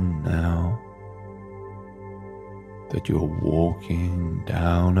imagine now that you're walking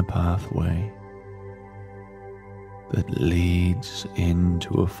down a pathway that leads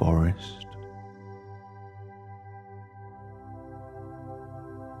into a forest.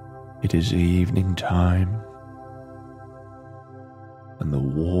 It is evening time, and the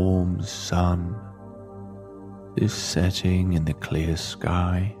warm sun is setting in the clear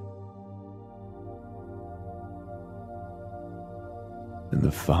sky, and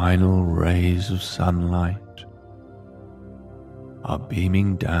the final rays of sunlight are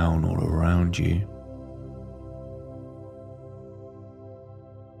beaming down all around you.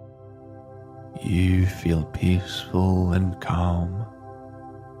 You feel peaceful and calm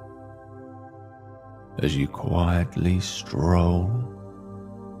as you quietly stroll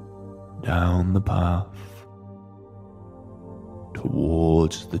down the path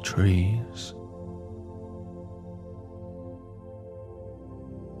towards the trees.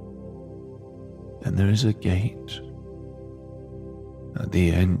 And there is a gate at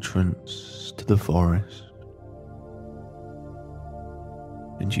the entrance to the forest,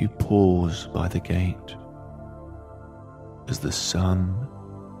 and you pause by the gate as the sun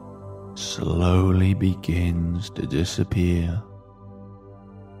slowly begins to disappear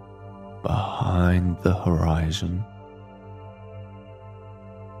behind the horizon.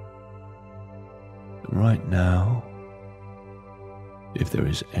 And right now, if there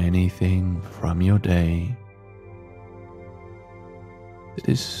is anything from your day that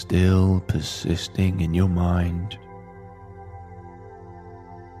is still persisting in your mind,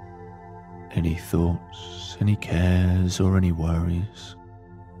 any thoughts, any cares, or any worries,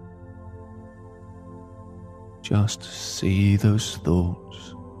 just see those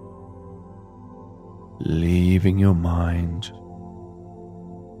thoughts leaving your mind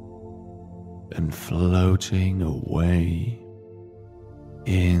and floating away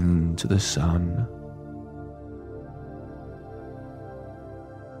into the sun.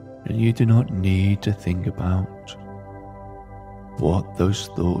 And you do not need to think about what those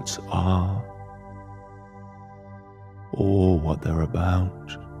thoughts are or what they're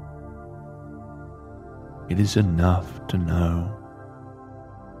about. It is enough to know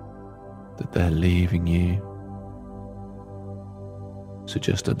that they're leaving you. So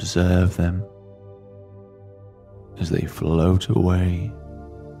just observe them as they float away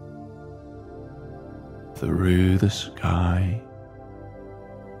through the sky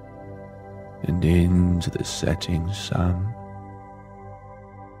and into the setting sun.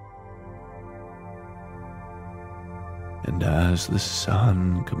 And as the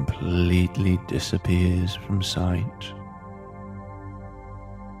sun completely disappears from sight,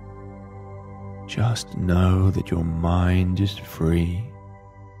 just know that your mind is free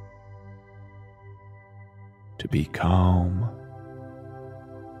to be calm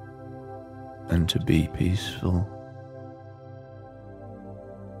and to be peaceful,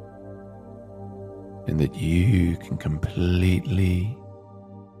 and that you can completely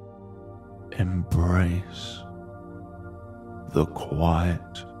embrace the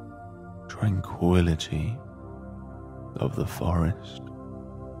quiet tranquility of the forest.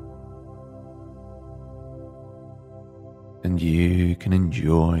 And you can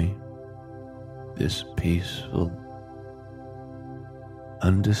enjoy this peaceful,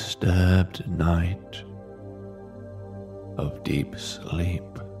 undisturbed night of deep sleep.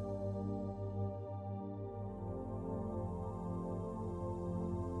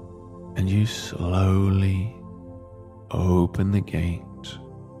 And you slowly open the gate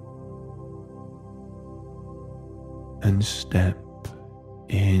and step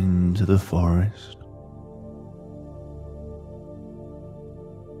into the forest,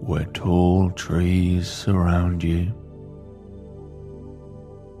 where tall trees surround you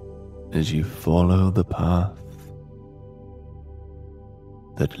as you follow the path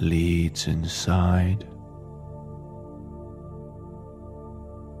that leads inside.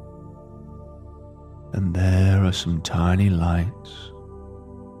 And there are some tiny lights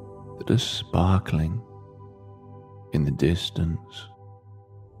that are sparkling in the distance.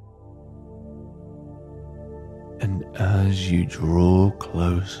 And as you draw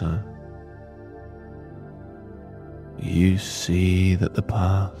closer, you see that the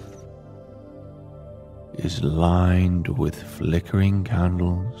path is lined with flickering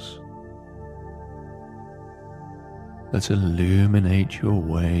candles that illuminate your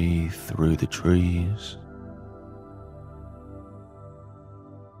way through the trees.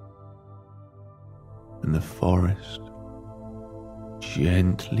 And the forest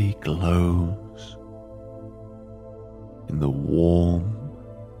gently glows in the warm,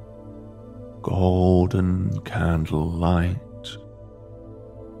 golden candle light.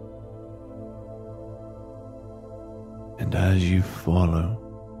 And as you follow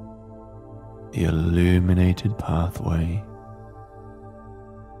the illuminated pathway,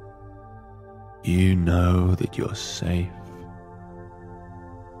 you know that you're safe,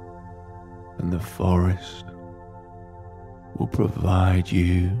 and the forest will provide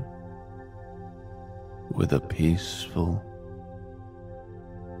you with a peaceful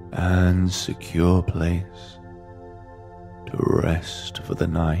and secure place to rest for the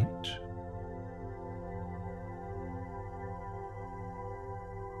night.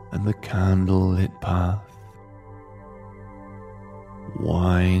 And the candlelit path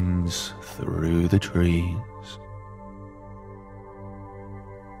winds through the trees,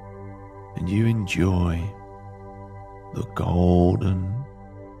 and you enjoy the golden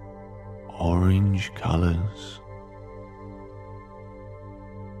orange colors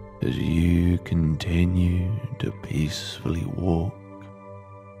as you continue to peacefully walk.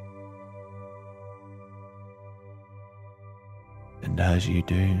 And as you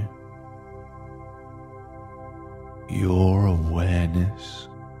do, your awareness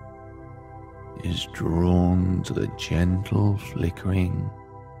is drawn to the gentle flickering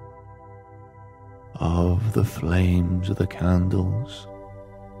of the flames of the candles,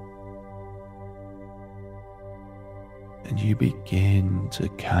 and you begin to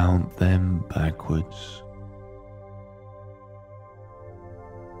count them backwards,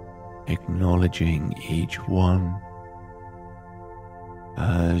 acknowledging each one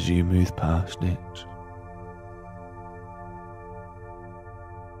as you move past it,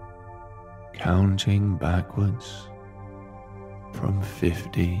 counting backwards from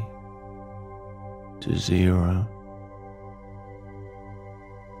 50 to 0,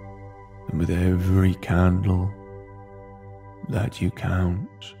 and with every candle that you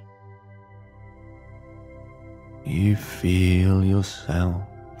count, you feel yourself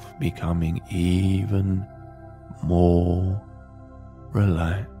becoming even more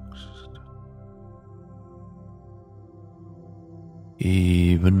relaxed,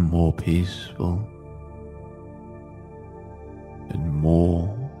 even more peaceful, and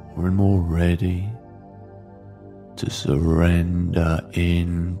more ready to surrender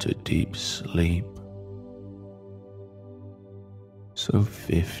into deep sleep. So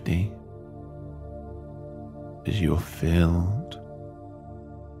 50, as you're filled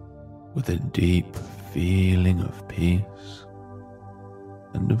with a deep feeling of peace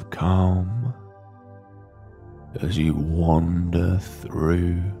and of calm as you wander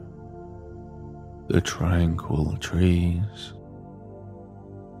through the tranquil trees.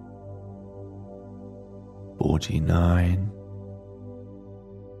 49,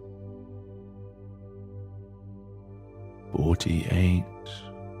 48,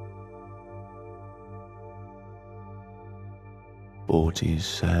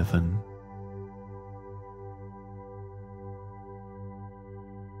 47,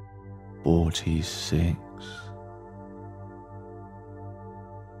 46,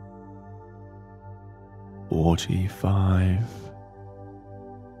 45,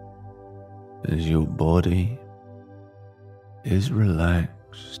 as your body is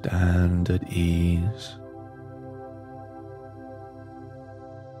relaxed and at ease.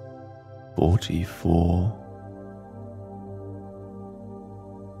 44,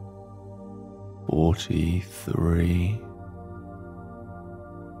 43,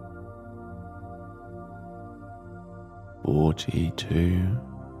 42,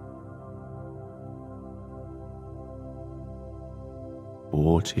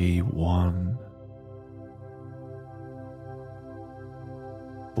 41,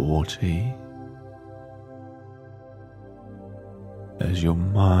 40, as your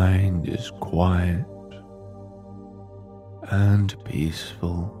mind is quiet and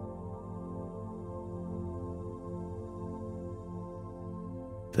peaceful.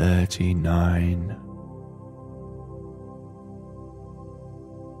 39,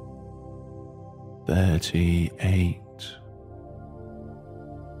 38,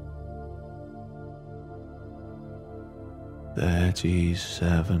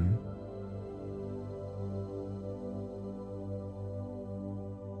 37,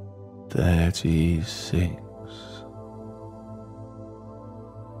 36,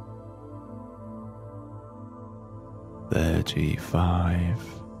 35,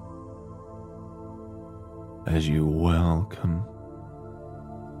 as you welcome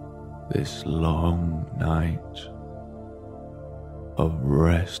this long night of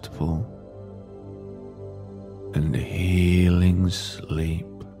restful and healing sleep.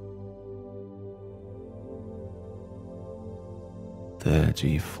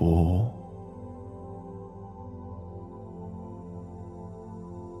 34,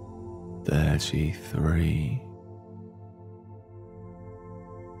 33,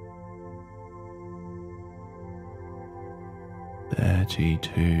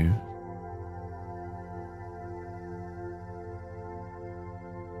 32,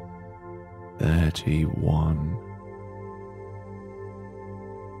 31,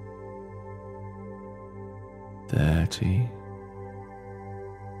 30,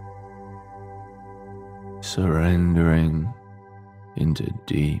 surrendering into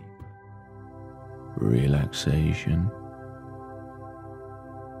deep relaxation.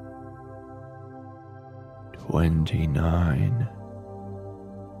 29,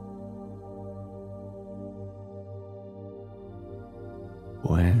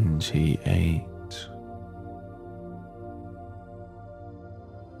 28,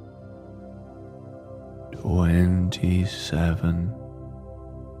 27,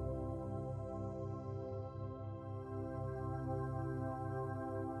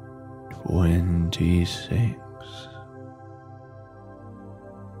 26,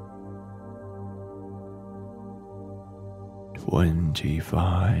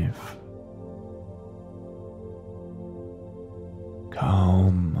 25,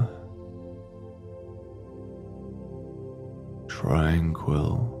 calm,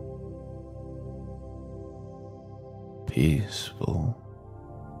 tranquil, peaceful.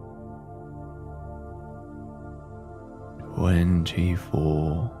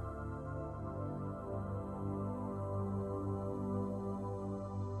 24,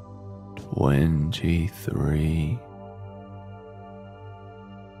 23,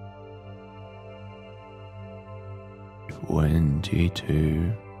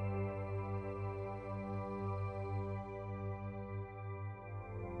 22,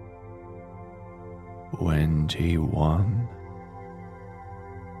 21,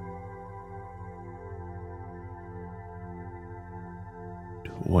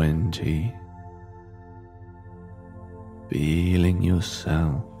 20, feeling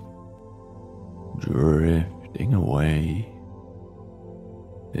yourself drifting away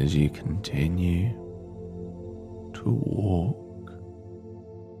as you continue to walk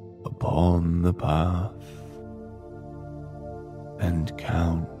upon the path and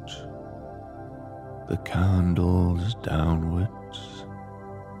count the candles downwards.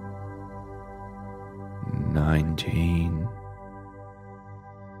 19,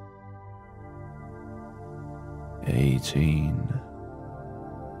 18,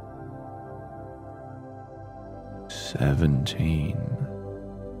 17,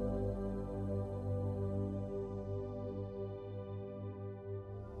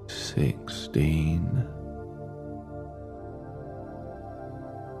 16,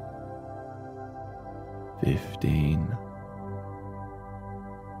 15,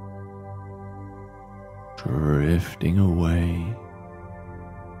 drifting away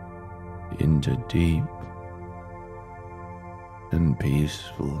into deep and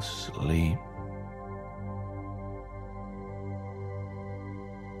peaceful sleep.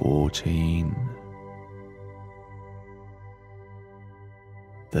 14,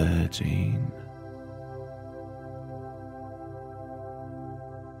 13,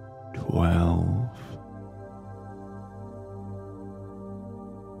 12,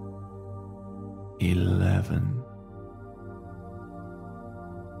 11,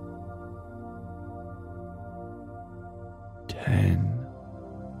 10,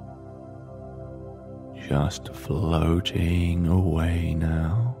 just floating away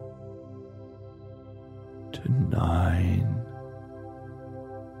now to 9,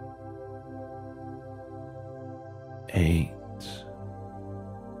 8,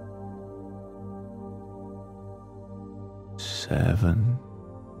 7,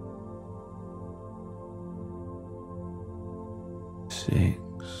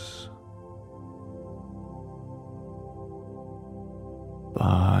 6,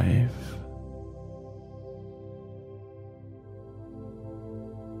 5,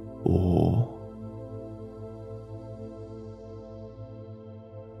 4,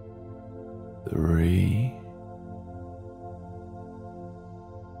 3,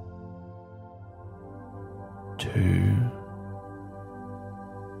 2,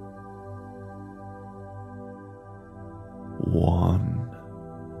 1,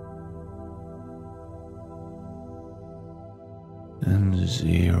 and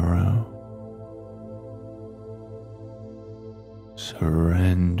 0.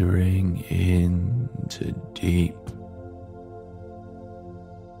 Surrendering into deep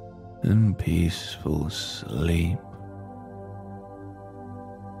and peaceful sleep.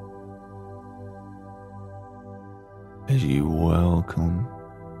 As you welcome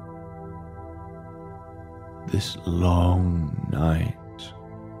this long night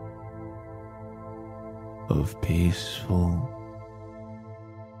of peaceful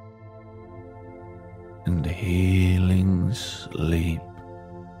and healing sleep.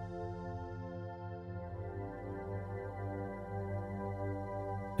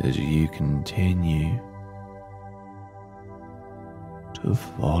 As you continue to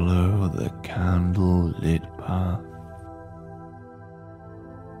follow the candlelit path,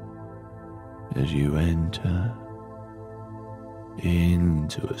 as you enter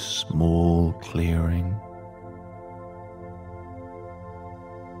into a small clearing,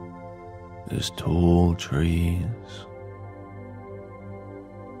 as tall trees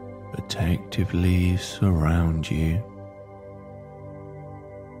protectively surround you,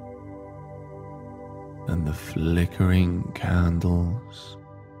 and the flickering candles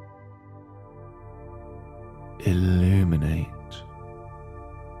illuminate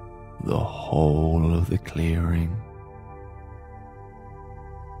the whole of the clearing.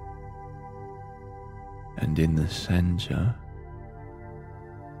 And in the center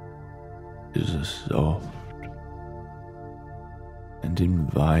is a soft and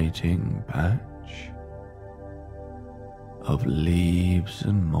inviting patch of leaves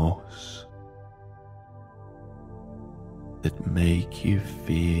and moss that make you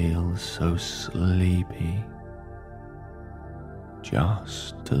feel so sleepy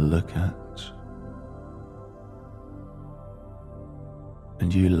just to look at.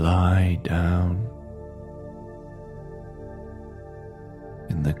 And you lie down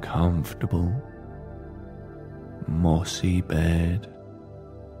in the comfortable, mossy bed,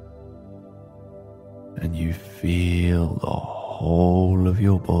 and you feel the whole of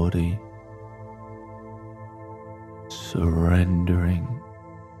your body surrendering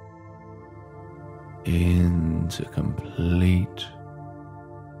into complete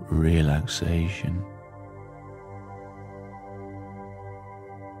relaxation.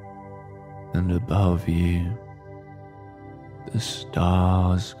 And above you, the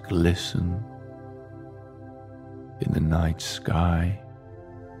stars glisten in the night sky,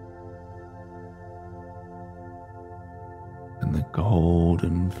 and the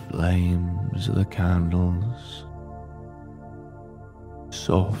golden flames of the candles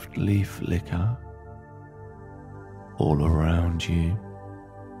softly flicker all around you,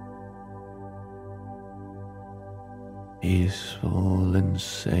 peaceful and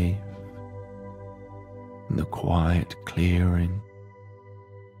safe in the quiet clearing,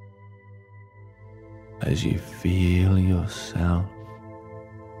 as you feel yourself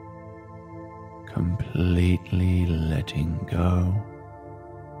completely letting go.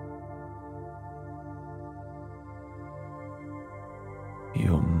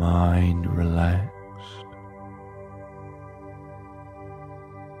 Your mind relaxed,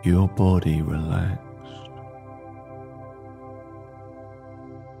 your body relaxed,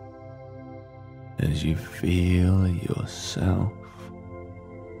 as you feel yourself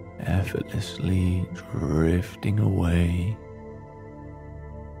effortlessly drifting away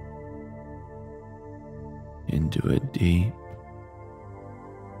into a deep,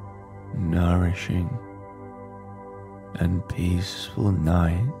 nourishing, and peaceful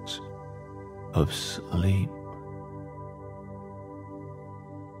night of sleep.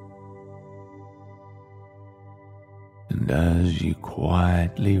 And as you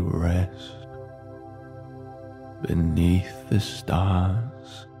quietly rest beneath the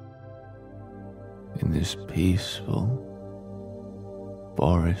stars in this peaceful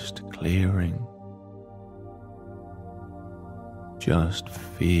forest clearing, just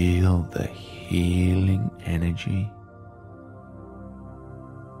feel the healing energy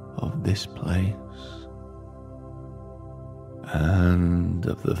of this place and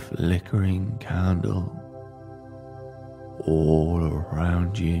of the flickering candle all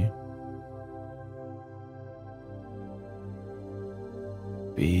around you.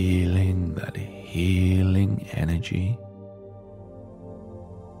 Feeling that healing energy,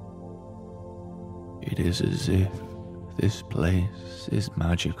 it is as if this place is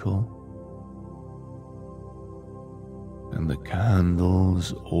magical, and the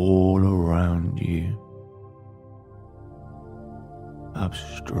candles all around you have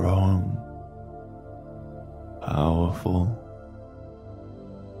strong, powerful,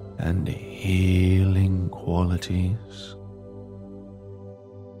 and healing qualities.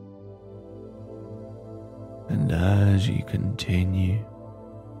 And as you continue,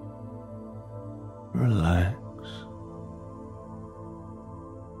 relax.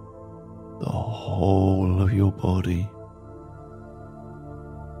 The whole of your body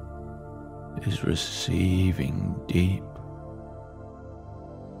is receiving deep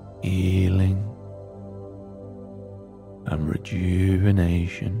healing and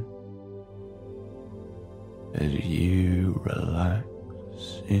rejuvenation as you relax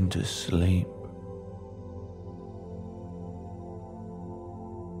into sleep.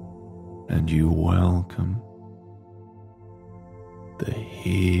 And you welcome the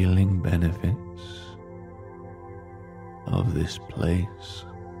healing benefits of this place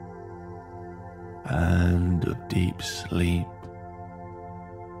and of deep sleep,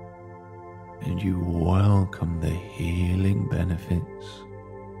 and you welcome the healing benefits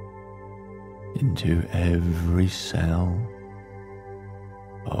into every cell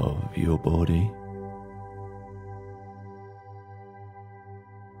of your body.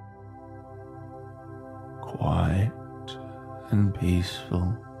 Quiet and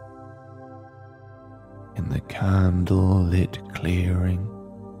peaceful in the candle-lit clearing,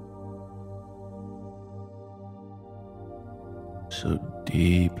 so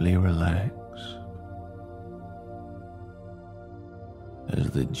deeply relaxed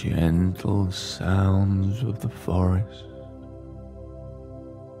as the gentle sounds of the forest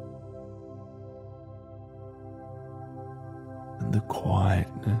and the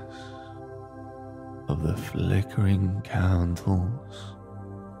quietness of the flickering candles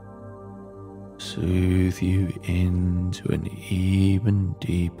soothe you into an even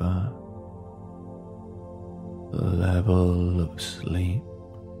deeper level of sleep.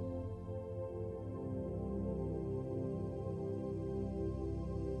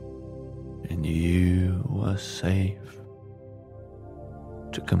 And you are safe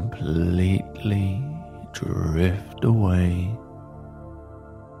to completely drift away,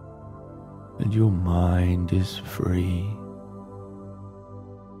 and your mind is free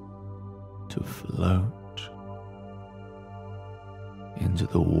to float into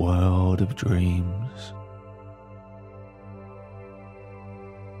the world of dreams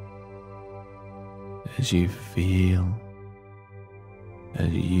as you feel,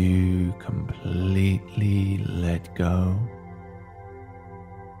 as you completely let go.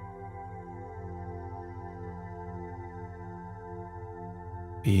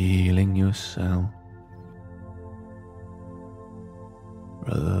 Feeling yourself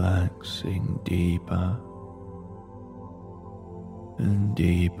relaxing deeper and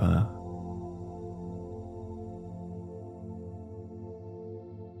deeper,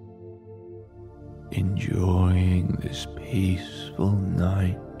 enjoying this peaceful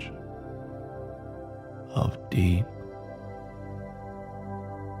night of deep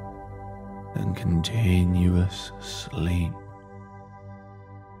and continuous sleep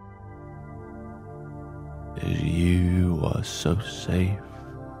as you are so safe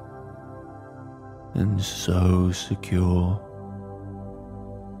and so secure.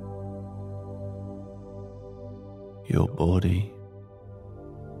 Your body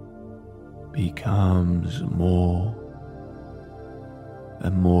becomes more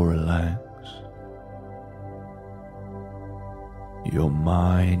and more relaxed. Your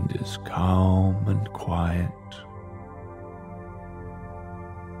mind is calm and quiet,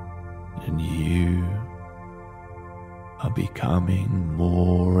 and you are becoming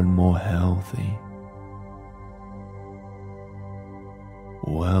more and more healthy,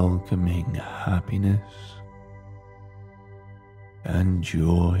 welcoming happiness and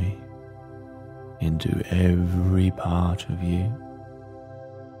joy into every part of you.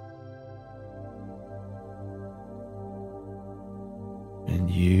 And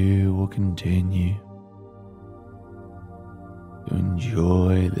you will continue to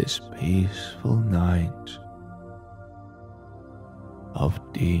enjoy this peaceful night of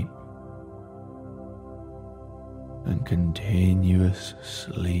deep and continuous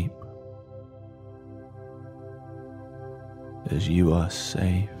sleep as you are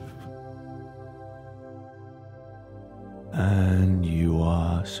safe and you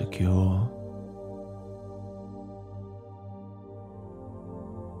are secure.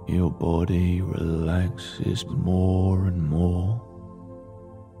 Your body relaxes more and more,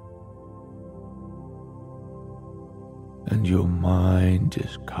 and your mind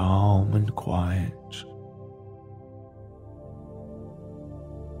is calm and quiet.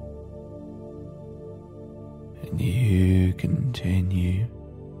 And you continue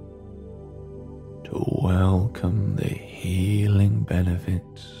to welcome the healing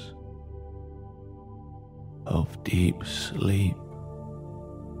benefits of deep sleep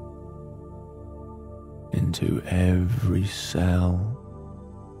into every cell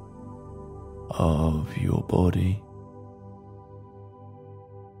of your body.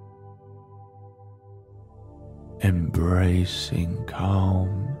 Embracing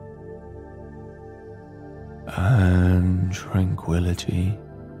calm and tranquility,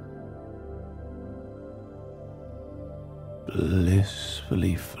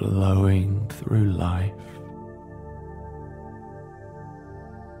 blissfully flowing through life,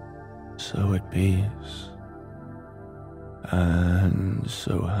 so at peace and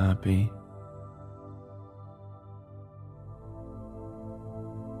so happy.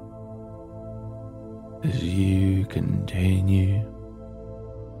 As you continue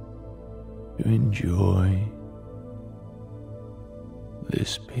to enjoy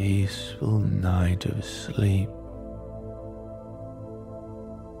this peaceful night of sleep,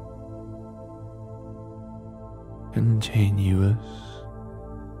 continuous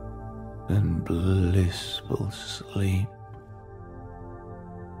and blissful sleep,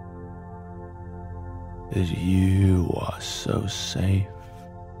 as you are so safe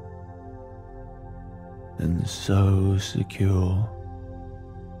and so secure,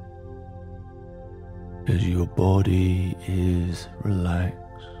 as your body is relaxed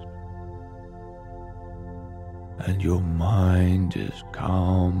and your mind is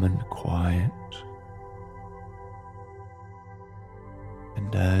calm and quiet.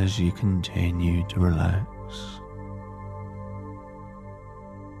 And as you continue to relax,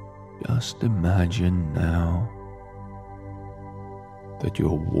 just imagine now that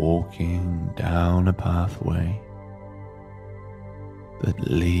you're walking down a pathway that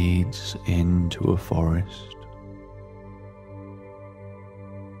leads into a forest.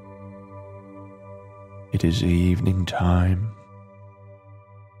 It is evening time,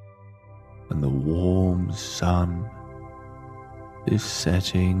 and the warm sun is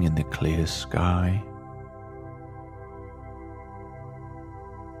setting in the clear sky,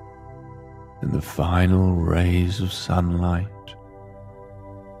 and the final rays of sunlight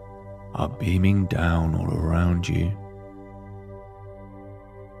are beaming down all around you.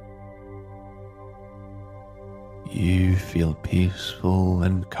 You feel peaceful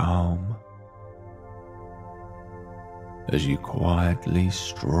and calm as you quietly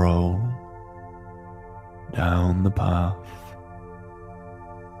stroll down the path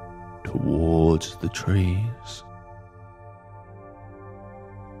towards the trees.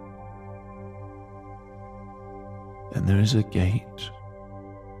 And there is a gate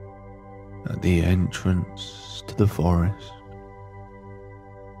at the entrance to the forest,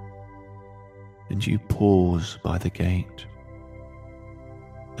 and you pause by the gate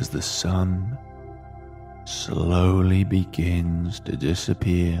as the sun slowly begins to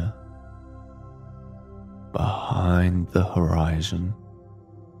disappear behind the horizon.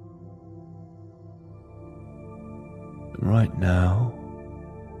 right now,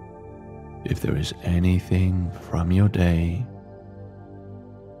 if there is anything from your day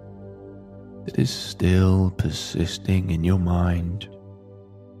that is still persisting in your mind,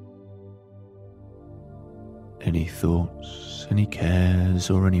 any thoughts, any cares,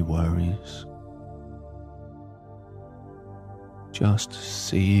 or any worries, just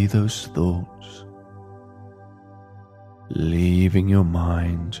see those thoughts leaving your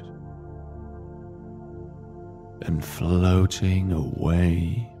mind and floating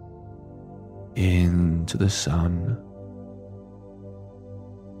away into the sun.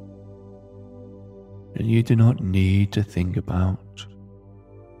 And you do not need to think about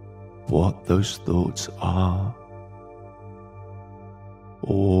what those thoughts are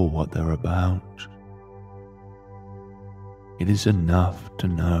or what they're about. It is enough to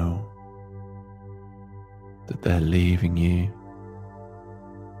know that they're leaving you.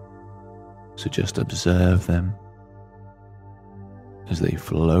 So just observe them as they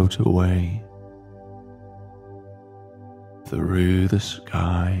float away through the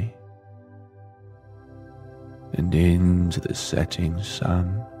sky and into the setting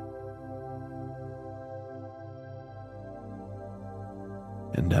sun.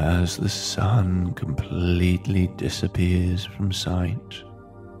 And as the sun completely disappears from sight,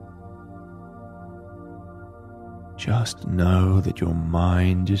 just know that your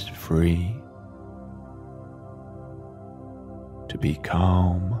mind is free to be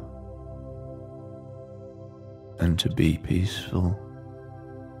calm and to be peaceful,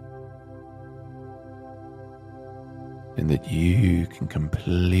 and that you can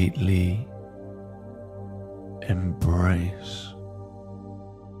completely embrace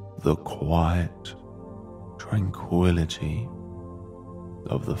the quiet tranquility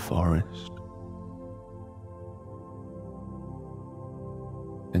of the forest.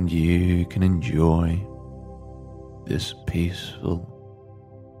 And you can enjoy this peaceful,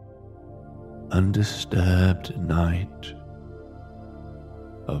 undisturbed night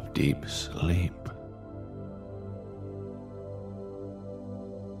of deep sleep.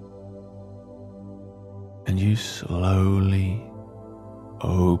 And you slowly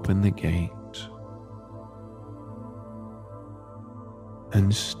open the gate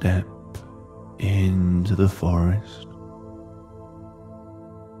and step into the forest,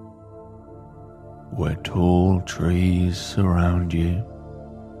 where tall trees surround you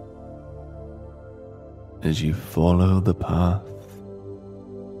as you follow the path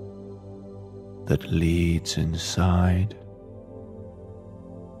that leads inside.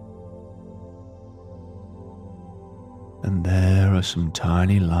 And there are some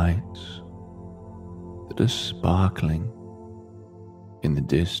tiny lights that are sparkling in the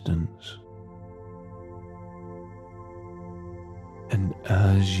distance. And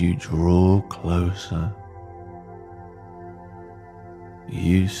as you draw closer,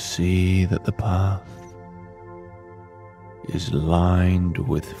 you see that the path is lined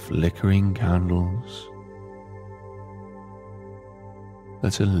with flickering candles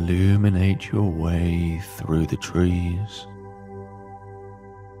that illuminate your way through the trees.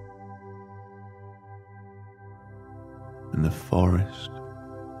 And the forest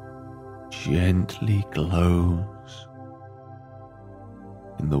gently glows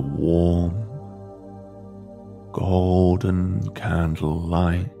in the warm, golden candle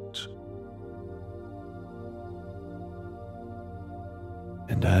light.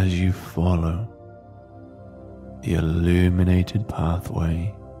 And as you follow the illuminated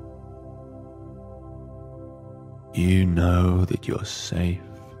pathway, you know that you're safe,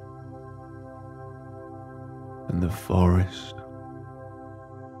 and the forest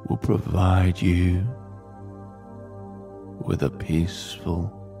will provide you with a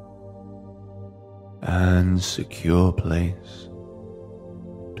peaceful and secure place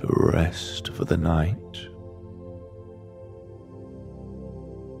to rest for the night.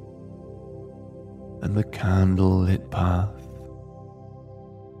 And the candlelit path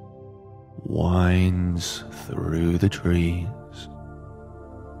winds through the trees,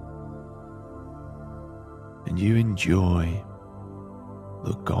 and you enjoy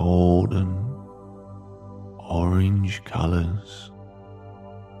the golden orange colors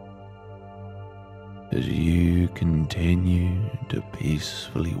as you continue to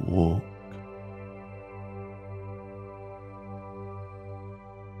peacefully walk.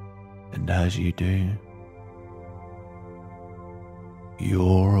 And as you do,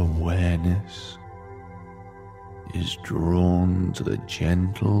 your awareness is drawn to the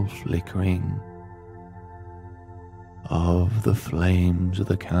gentle flickering of the flames of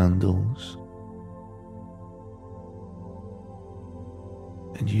the candles,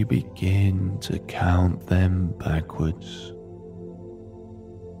 and you begin to count them backwards,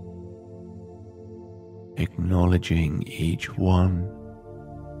 acknowledging each one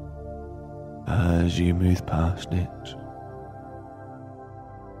as you move past it,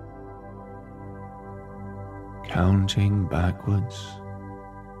 counting backwards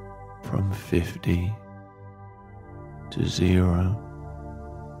from 50 to 0,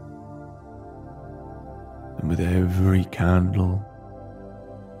 and with every candle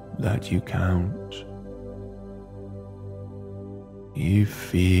that you count, you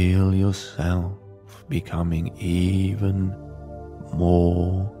feel yourself becoming even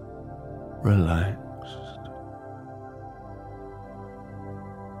more relaxed,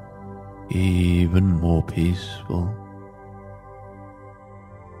 even more peaceful,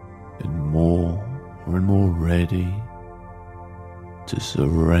 and more ready to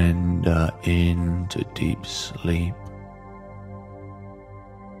surrender into deep sleep.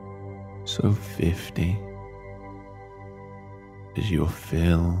 So 50, as you're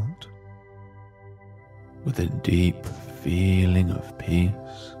filled with a deep feeling of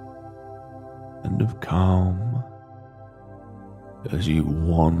peace and of calm as you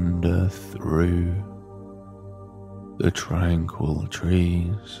wander through the tranquil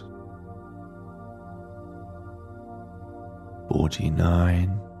trees.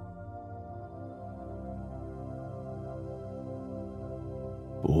 49,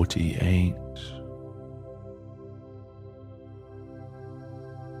 48,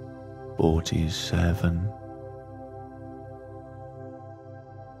 47,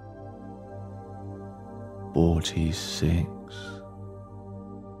 46,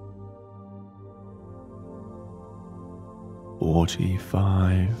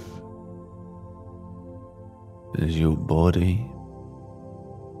 45, as your body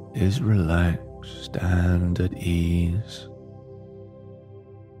is relaxed and at ease.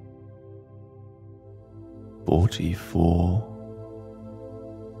 44,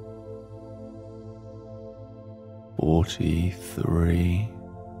 43,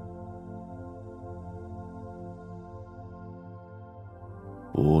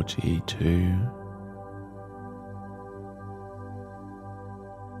 42,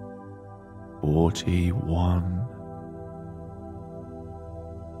 41,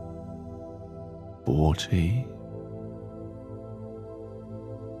 40,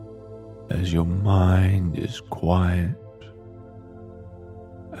 as your mind is quiet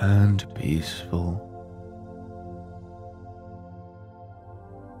and peaceful.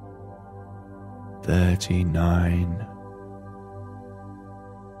 39,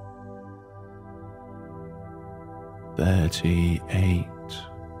 38,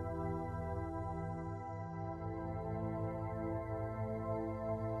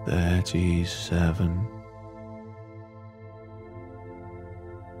 37,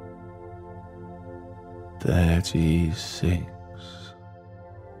 36,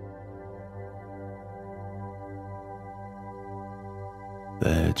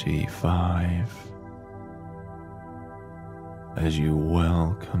 35, as you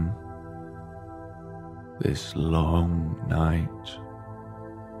welcome this long night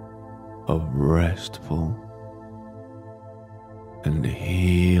of restful and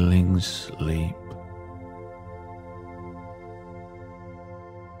healing sleep.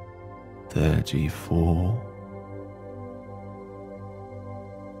 34,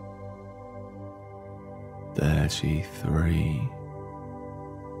 33,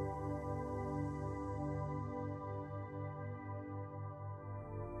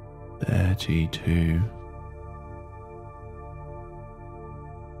 32,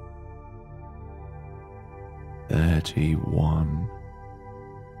 31,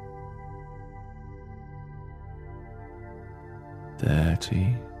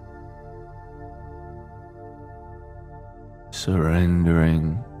 30,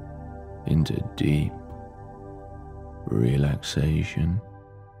 surrendering into deep relaxation.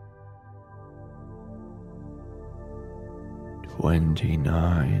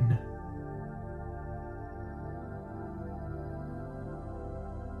 29,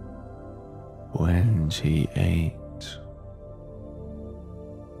 28,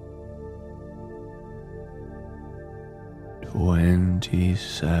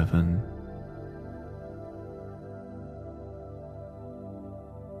 27,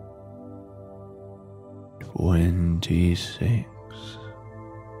 26,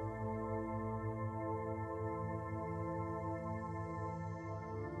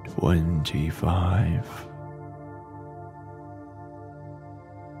 25,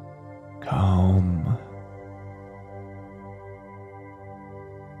 calm,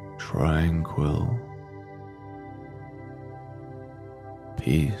 tranquil,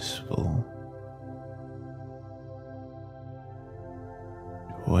 peaceful.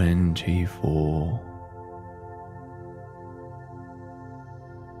 24.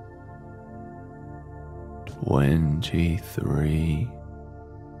 23.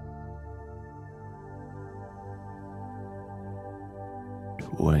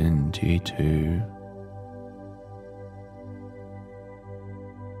 22.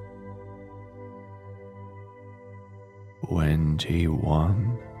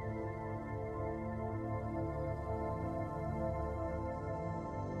 21.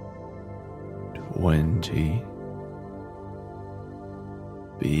 20.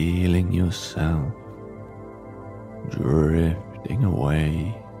 Feeling yourself drifting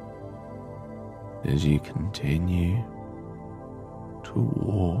away as you continue to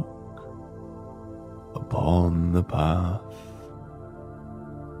walk upon the path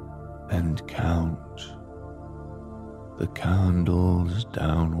and count the candles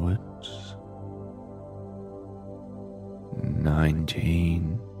downwards.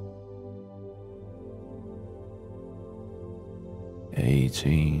 19.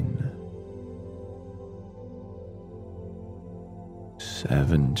 18.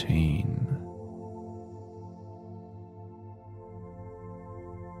 17.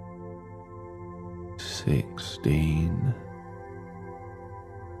 16.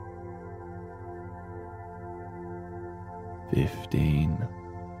 15.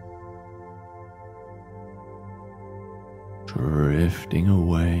 Drifting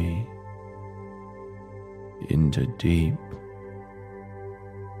away into deep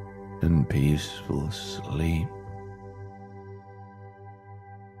and peaceful sleep.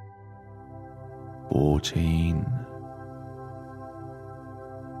 14.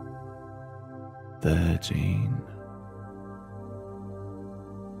 13.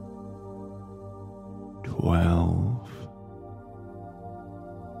 12.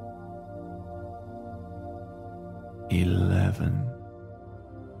 11.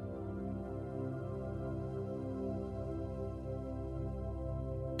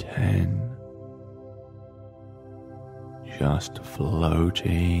 10. Just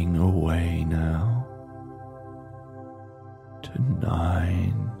floating away now to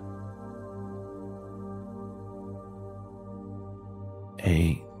 9.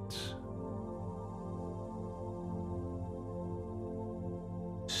 8.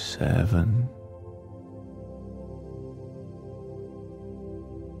 7.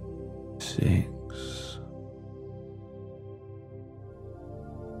 6.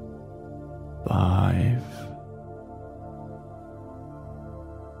 5.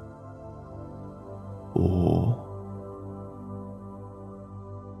 4.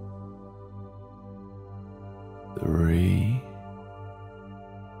 3.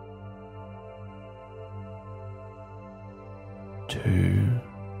 2.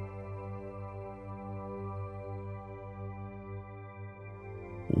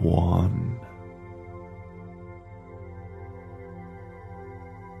 1.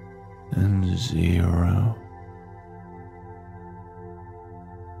 And 0.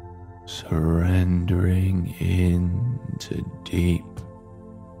 Surrendering into deep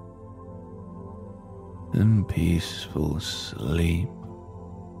and peaceful sleep.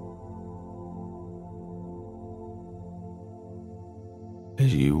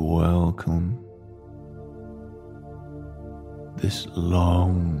 As you welcome this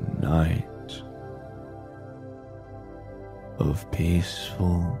long night of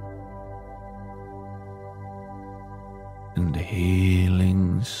peaceful and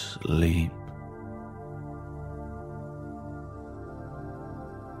healing sleep.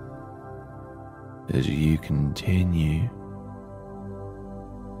 As you continue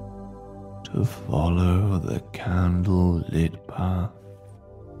to follow the candlelit path,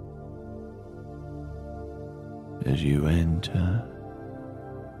 as you enter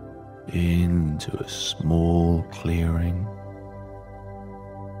into a small clearing,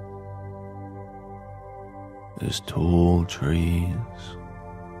 as tall trees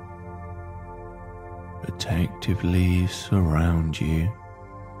protectively surround you,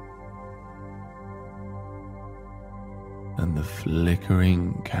 and the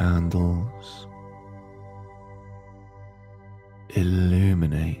flickering candles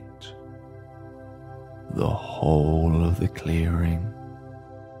illuminate the whole of the clearing.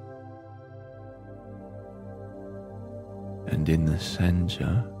 And in the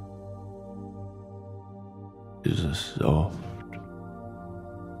center is a soft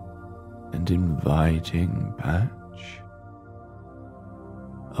and inviting patch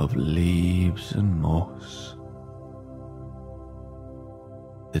of leaves and moss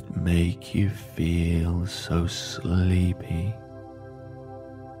that make you feel so sleepy.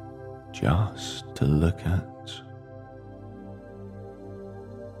 just to look at.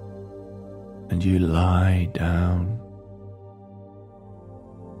 And you lie down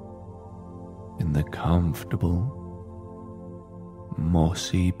in the comfortable,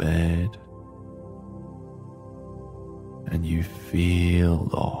 mossy bed, and you feel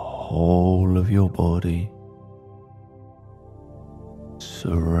the whole of your body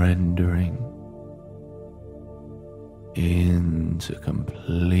surrendering into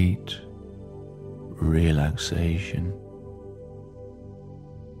complete relaxation.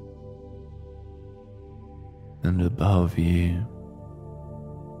 And above you,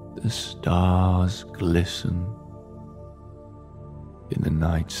 the stars glisten in the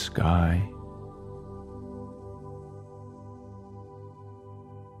night sky,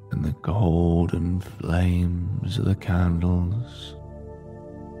 and the golden flames of the candles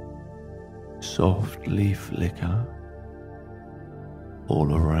softly flicker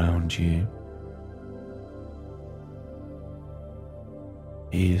all around you,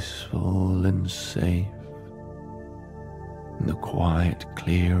 peaceful and safe in the quiet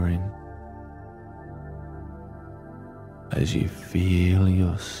clearing, as you feel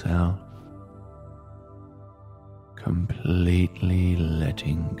yourself completely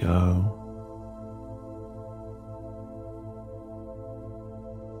letting go.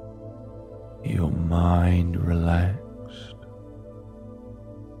 Your mind relaxed,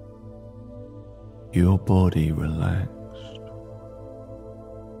 your body relaxed,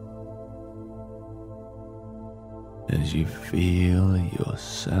 as you feel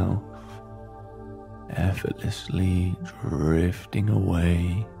yourself effortlessly drifting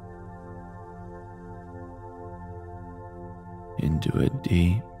away into a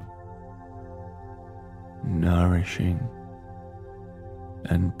deep, nourishing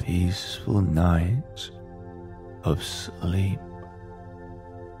and peaceful night of sleep.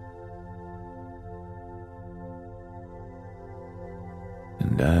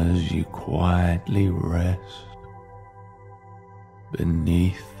 And as you quietly rest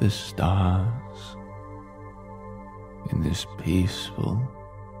beneath the stars in this peaceful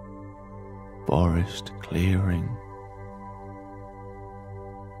forest clearing,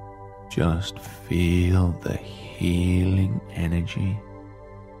 just feel the healing energy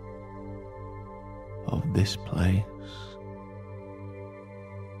of this place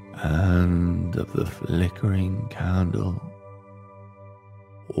and of the flickering candle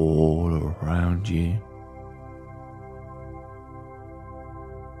all around you.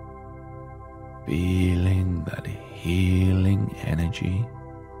 Feeling that healing energy,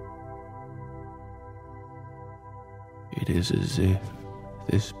 it is as if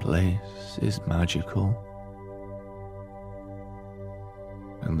this place is magical,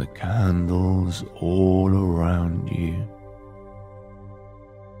 and the candles all around you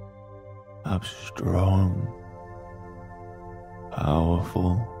have strong,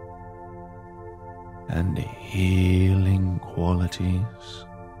 powerful, and healing qualities.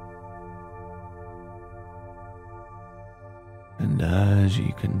 And as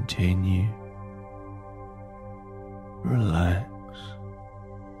you continue, relax,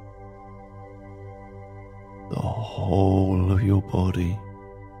 the whole of your body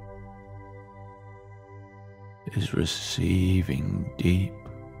is receiving deep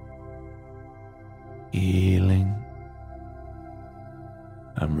healing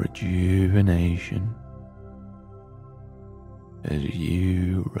and rejuvenation as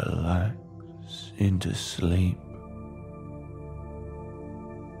you relax into sleep.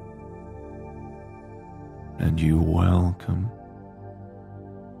 And you welcome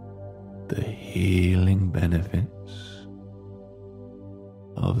the healing benefits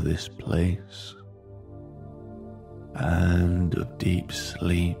of this place and of deep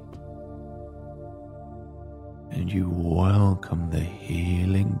sleep. And you welcome the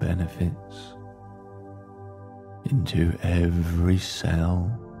healing benefits into every cell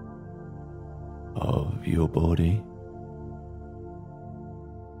of your body.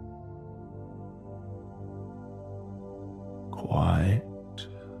 Quiet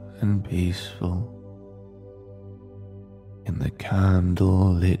and peaceful in the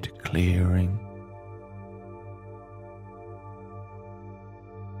candle-lit clearing,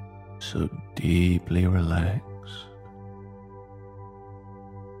 so deeply relaxed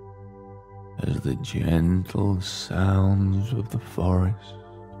as the gentle sounds of the forest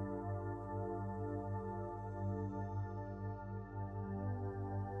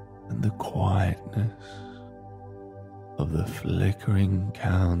and the quietness of the flickering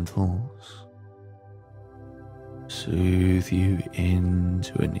candles soothe you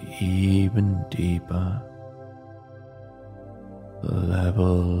into an even deeper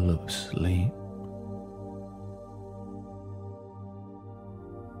level of sleep.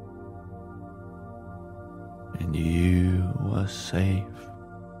 And you are safe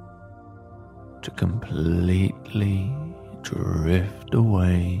to completely drift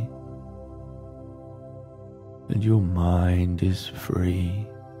away, and your mind is free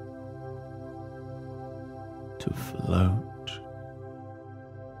to float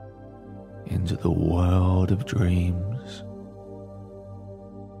into the world of dreams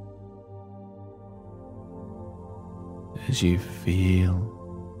as you feel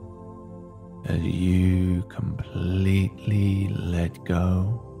as you completely let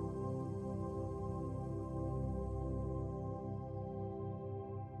go.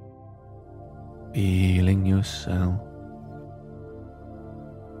 Feeling yourself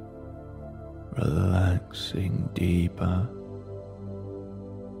relaxing deeper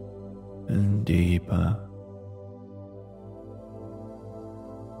and deeper.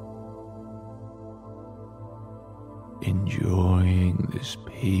 Enjoying this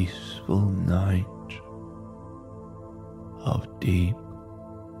peaceful night of deep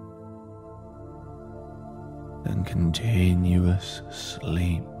and continuous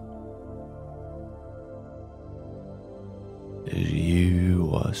sleep as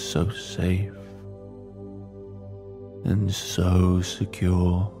you are so safe and so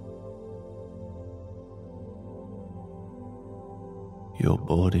secure. Your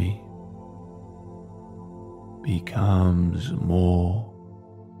body becomes more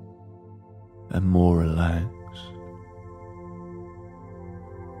and more relaxed.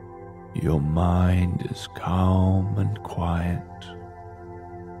 Your mind is calm and quiet,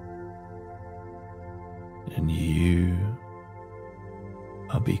 and you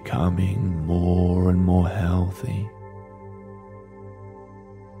are becoming more and more healthy,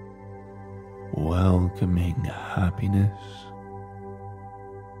 welcoming happiness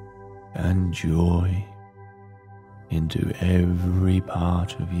and joy into every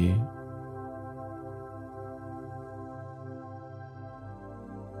part of you.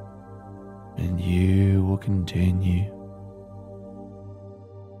 And you will continue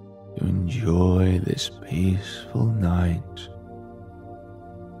to enjoy this peaceful night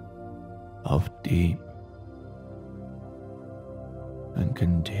of deep and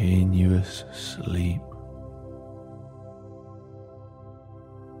continuous sleep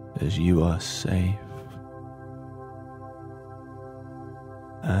as you are safe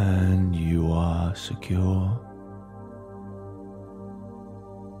and you are secure.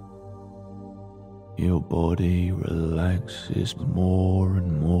 Your body relaxes more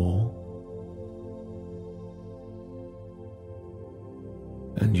and more,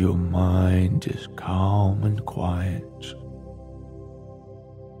 and your mind is calm and quiet.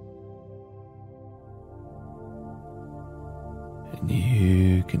 And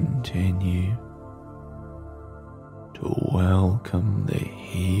you continue to welcome the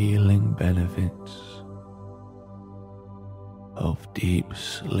healing benefits of deep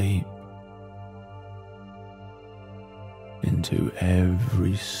sleep into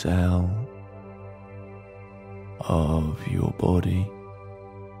every cell of your body.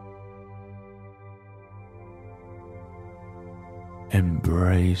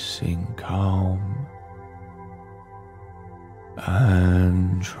 Embracing calm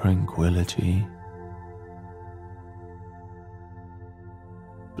and tranquility,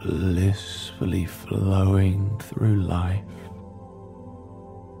 blissfully flowing through life,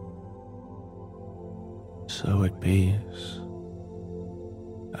 so at peace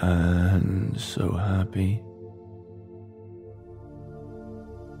and so happy.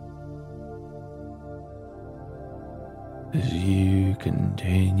 As you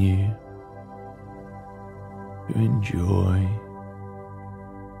continue to enjoy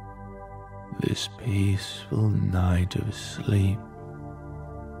this peaceful night of sleep,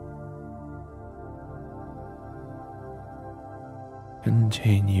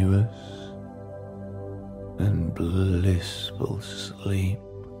 continuous and blissful sleep,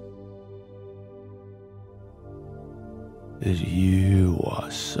 as you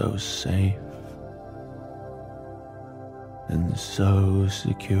are so safe and so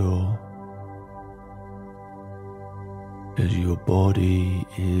secure, as your body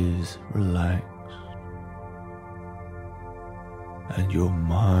is relaxed and your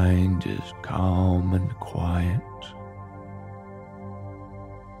mind is calm and quiet.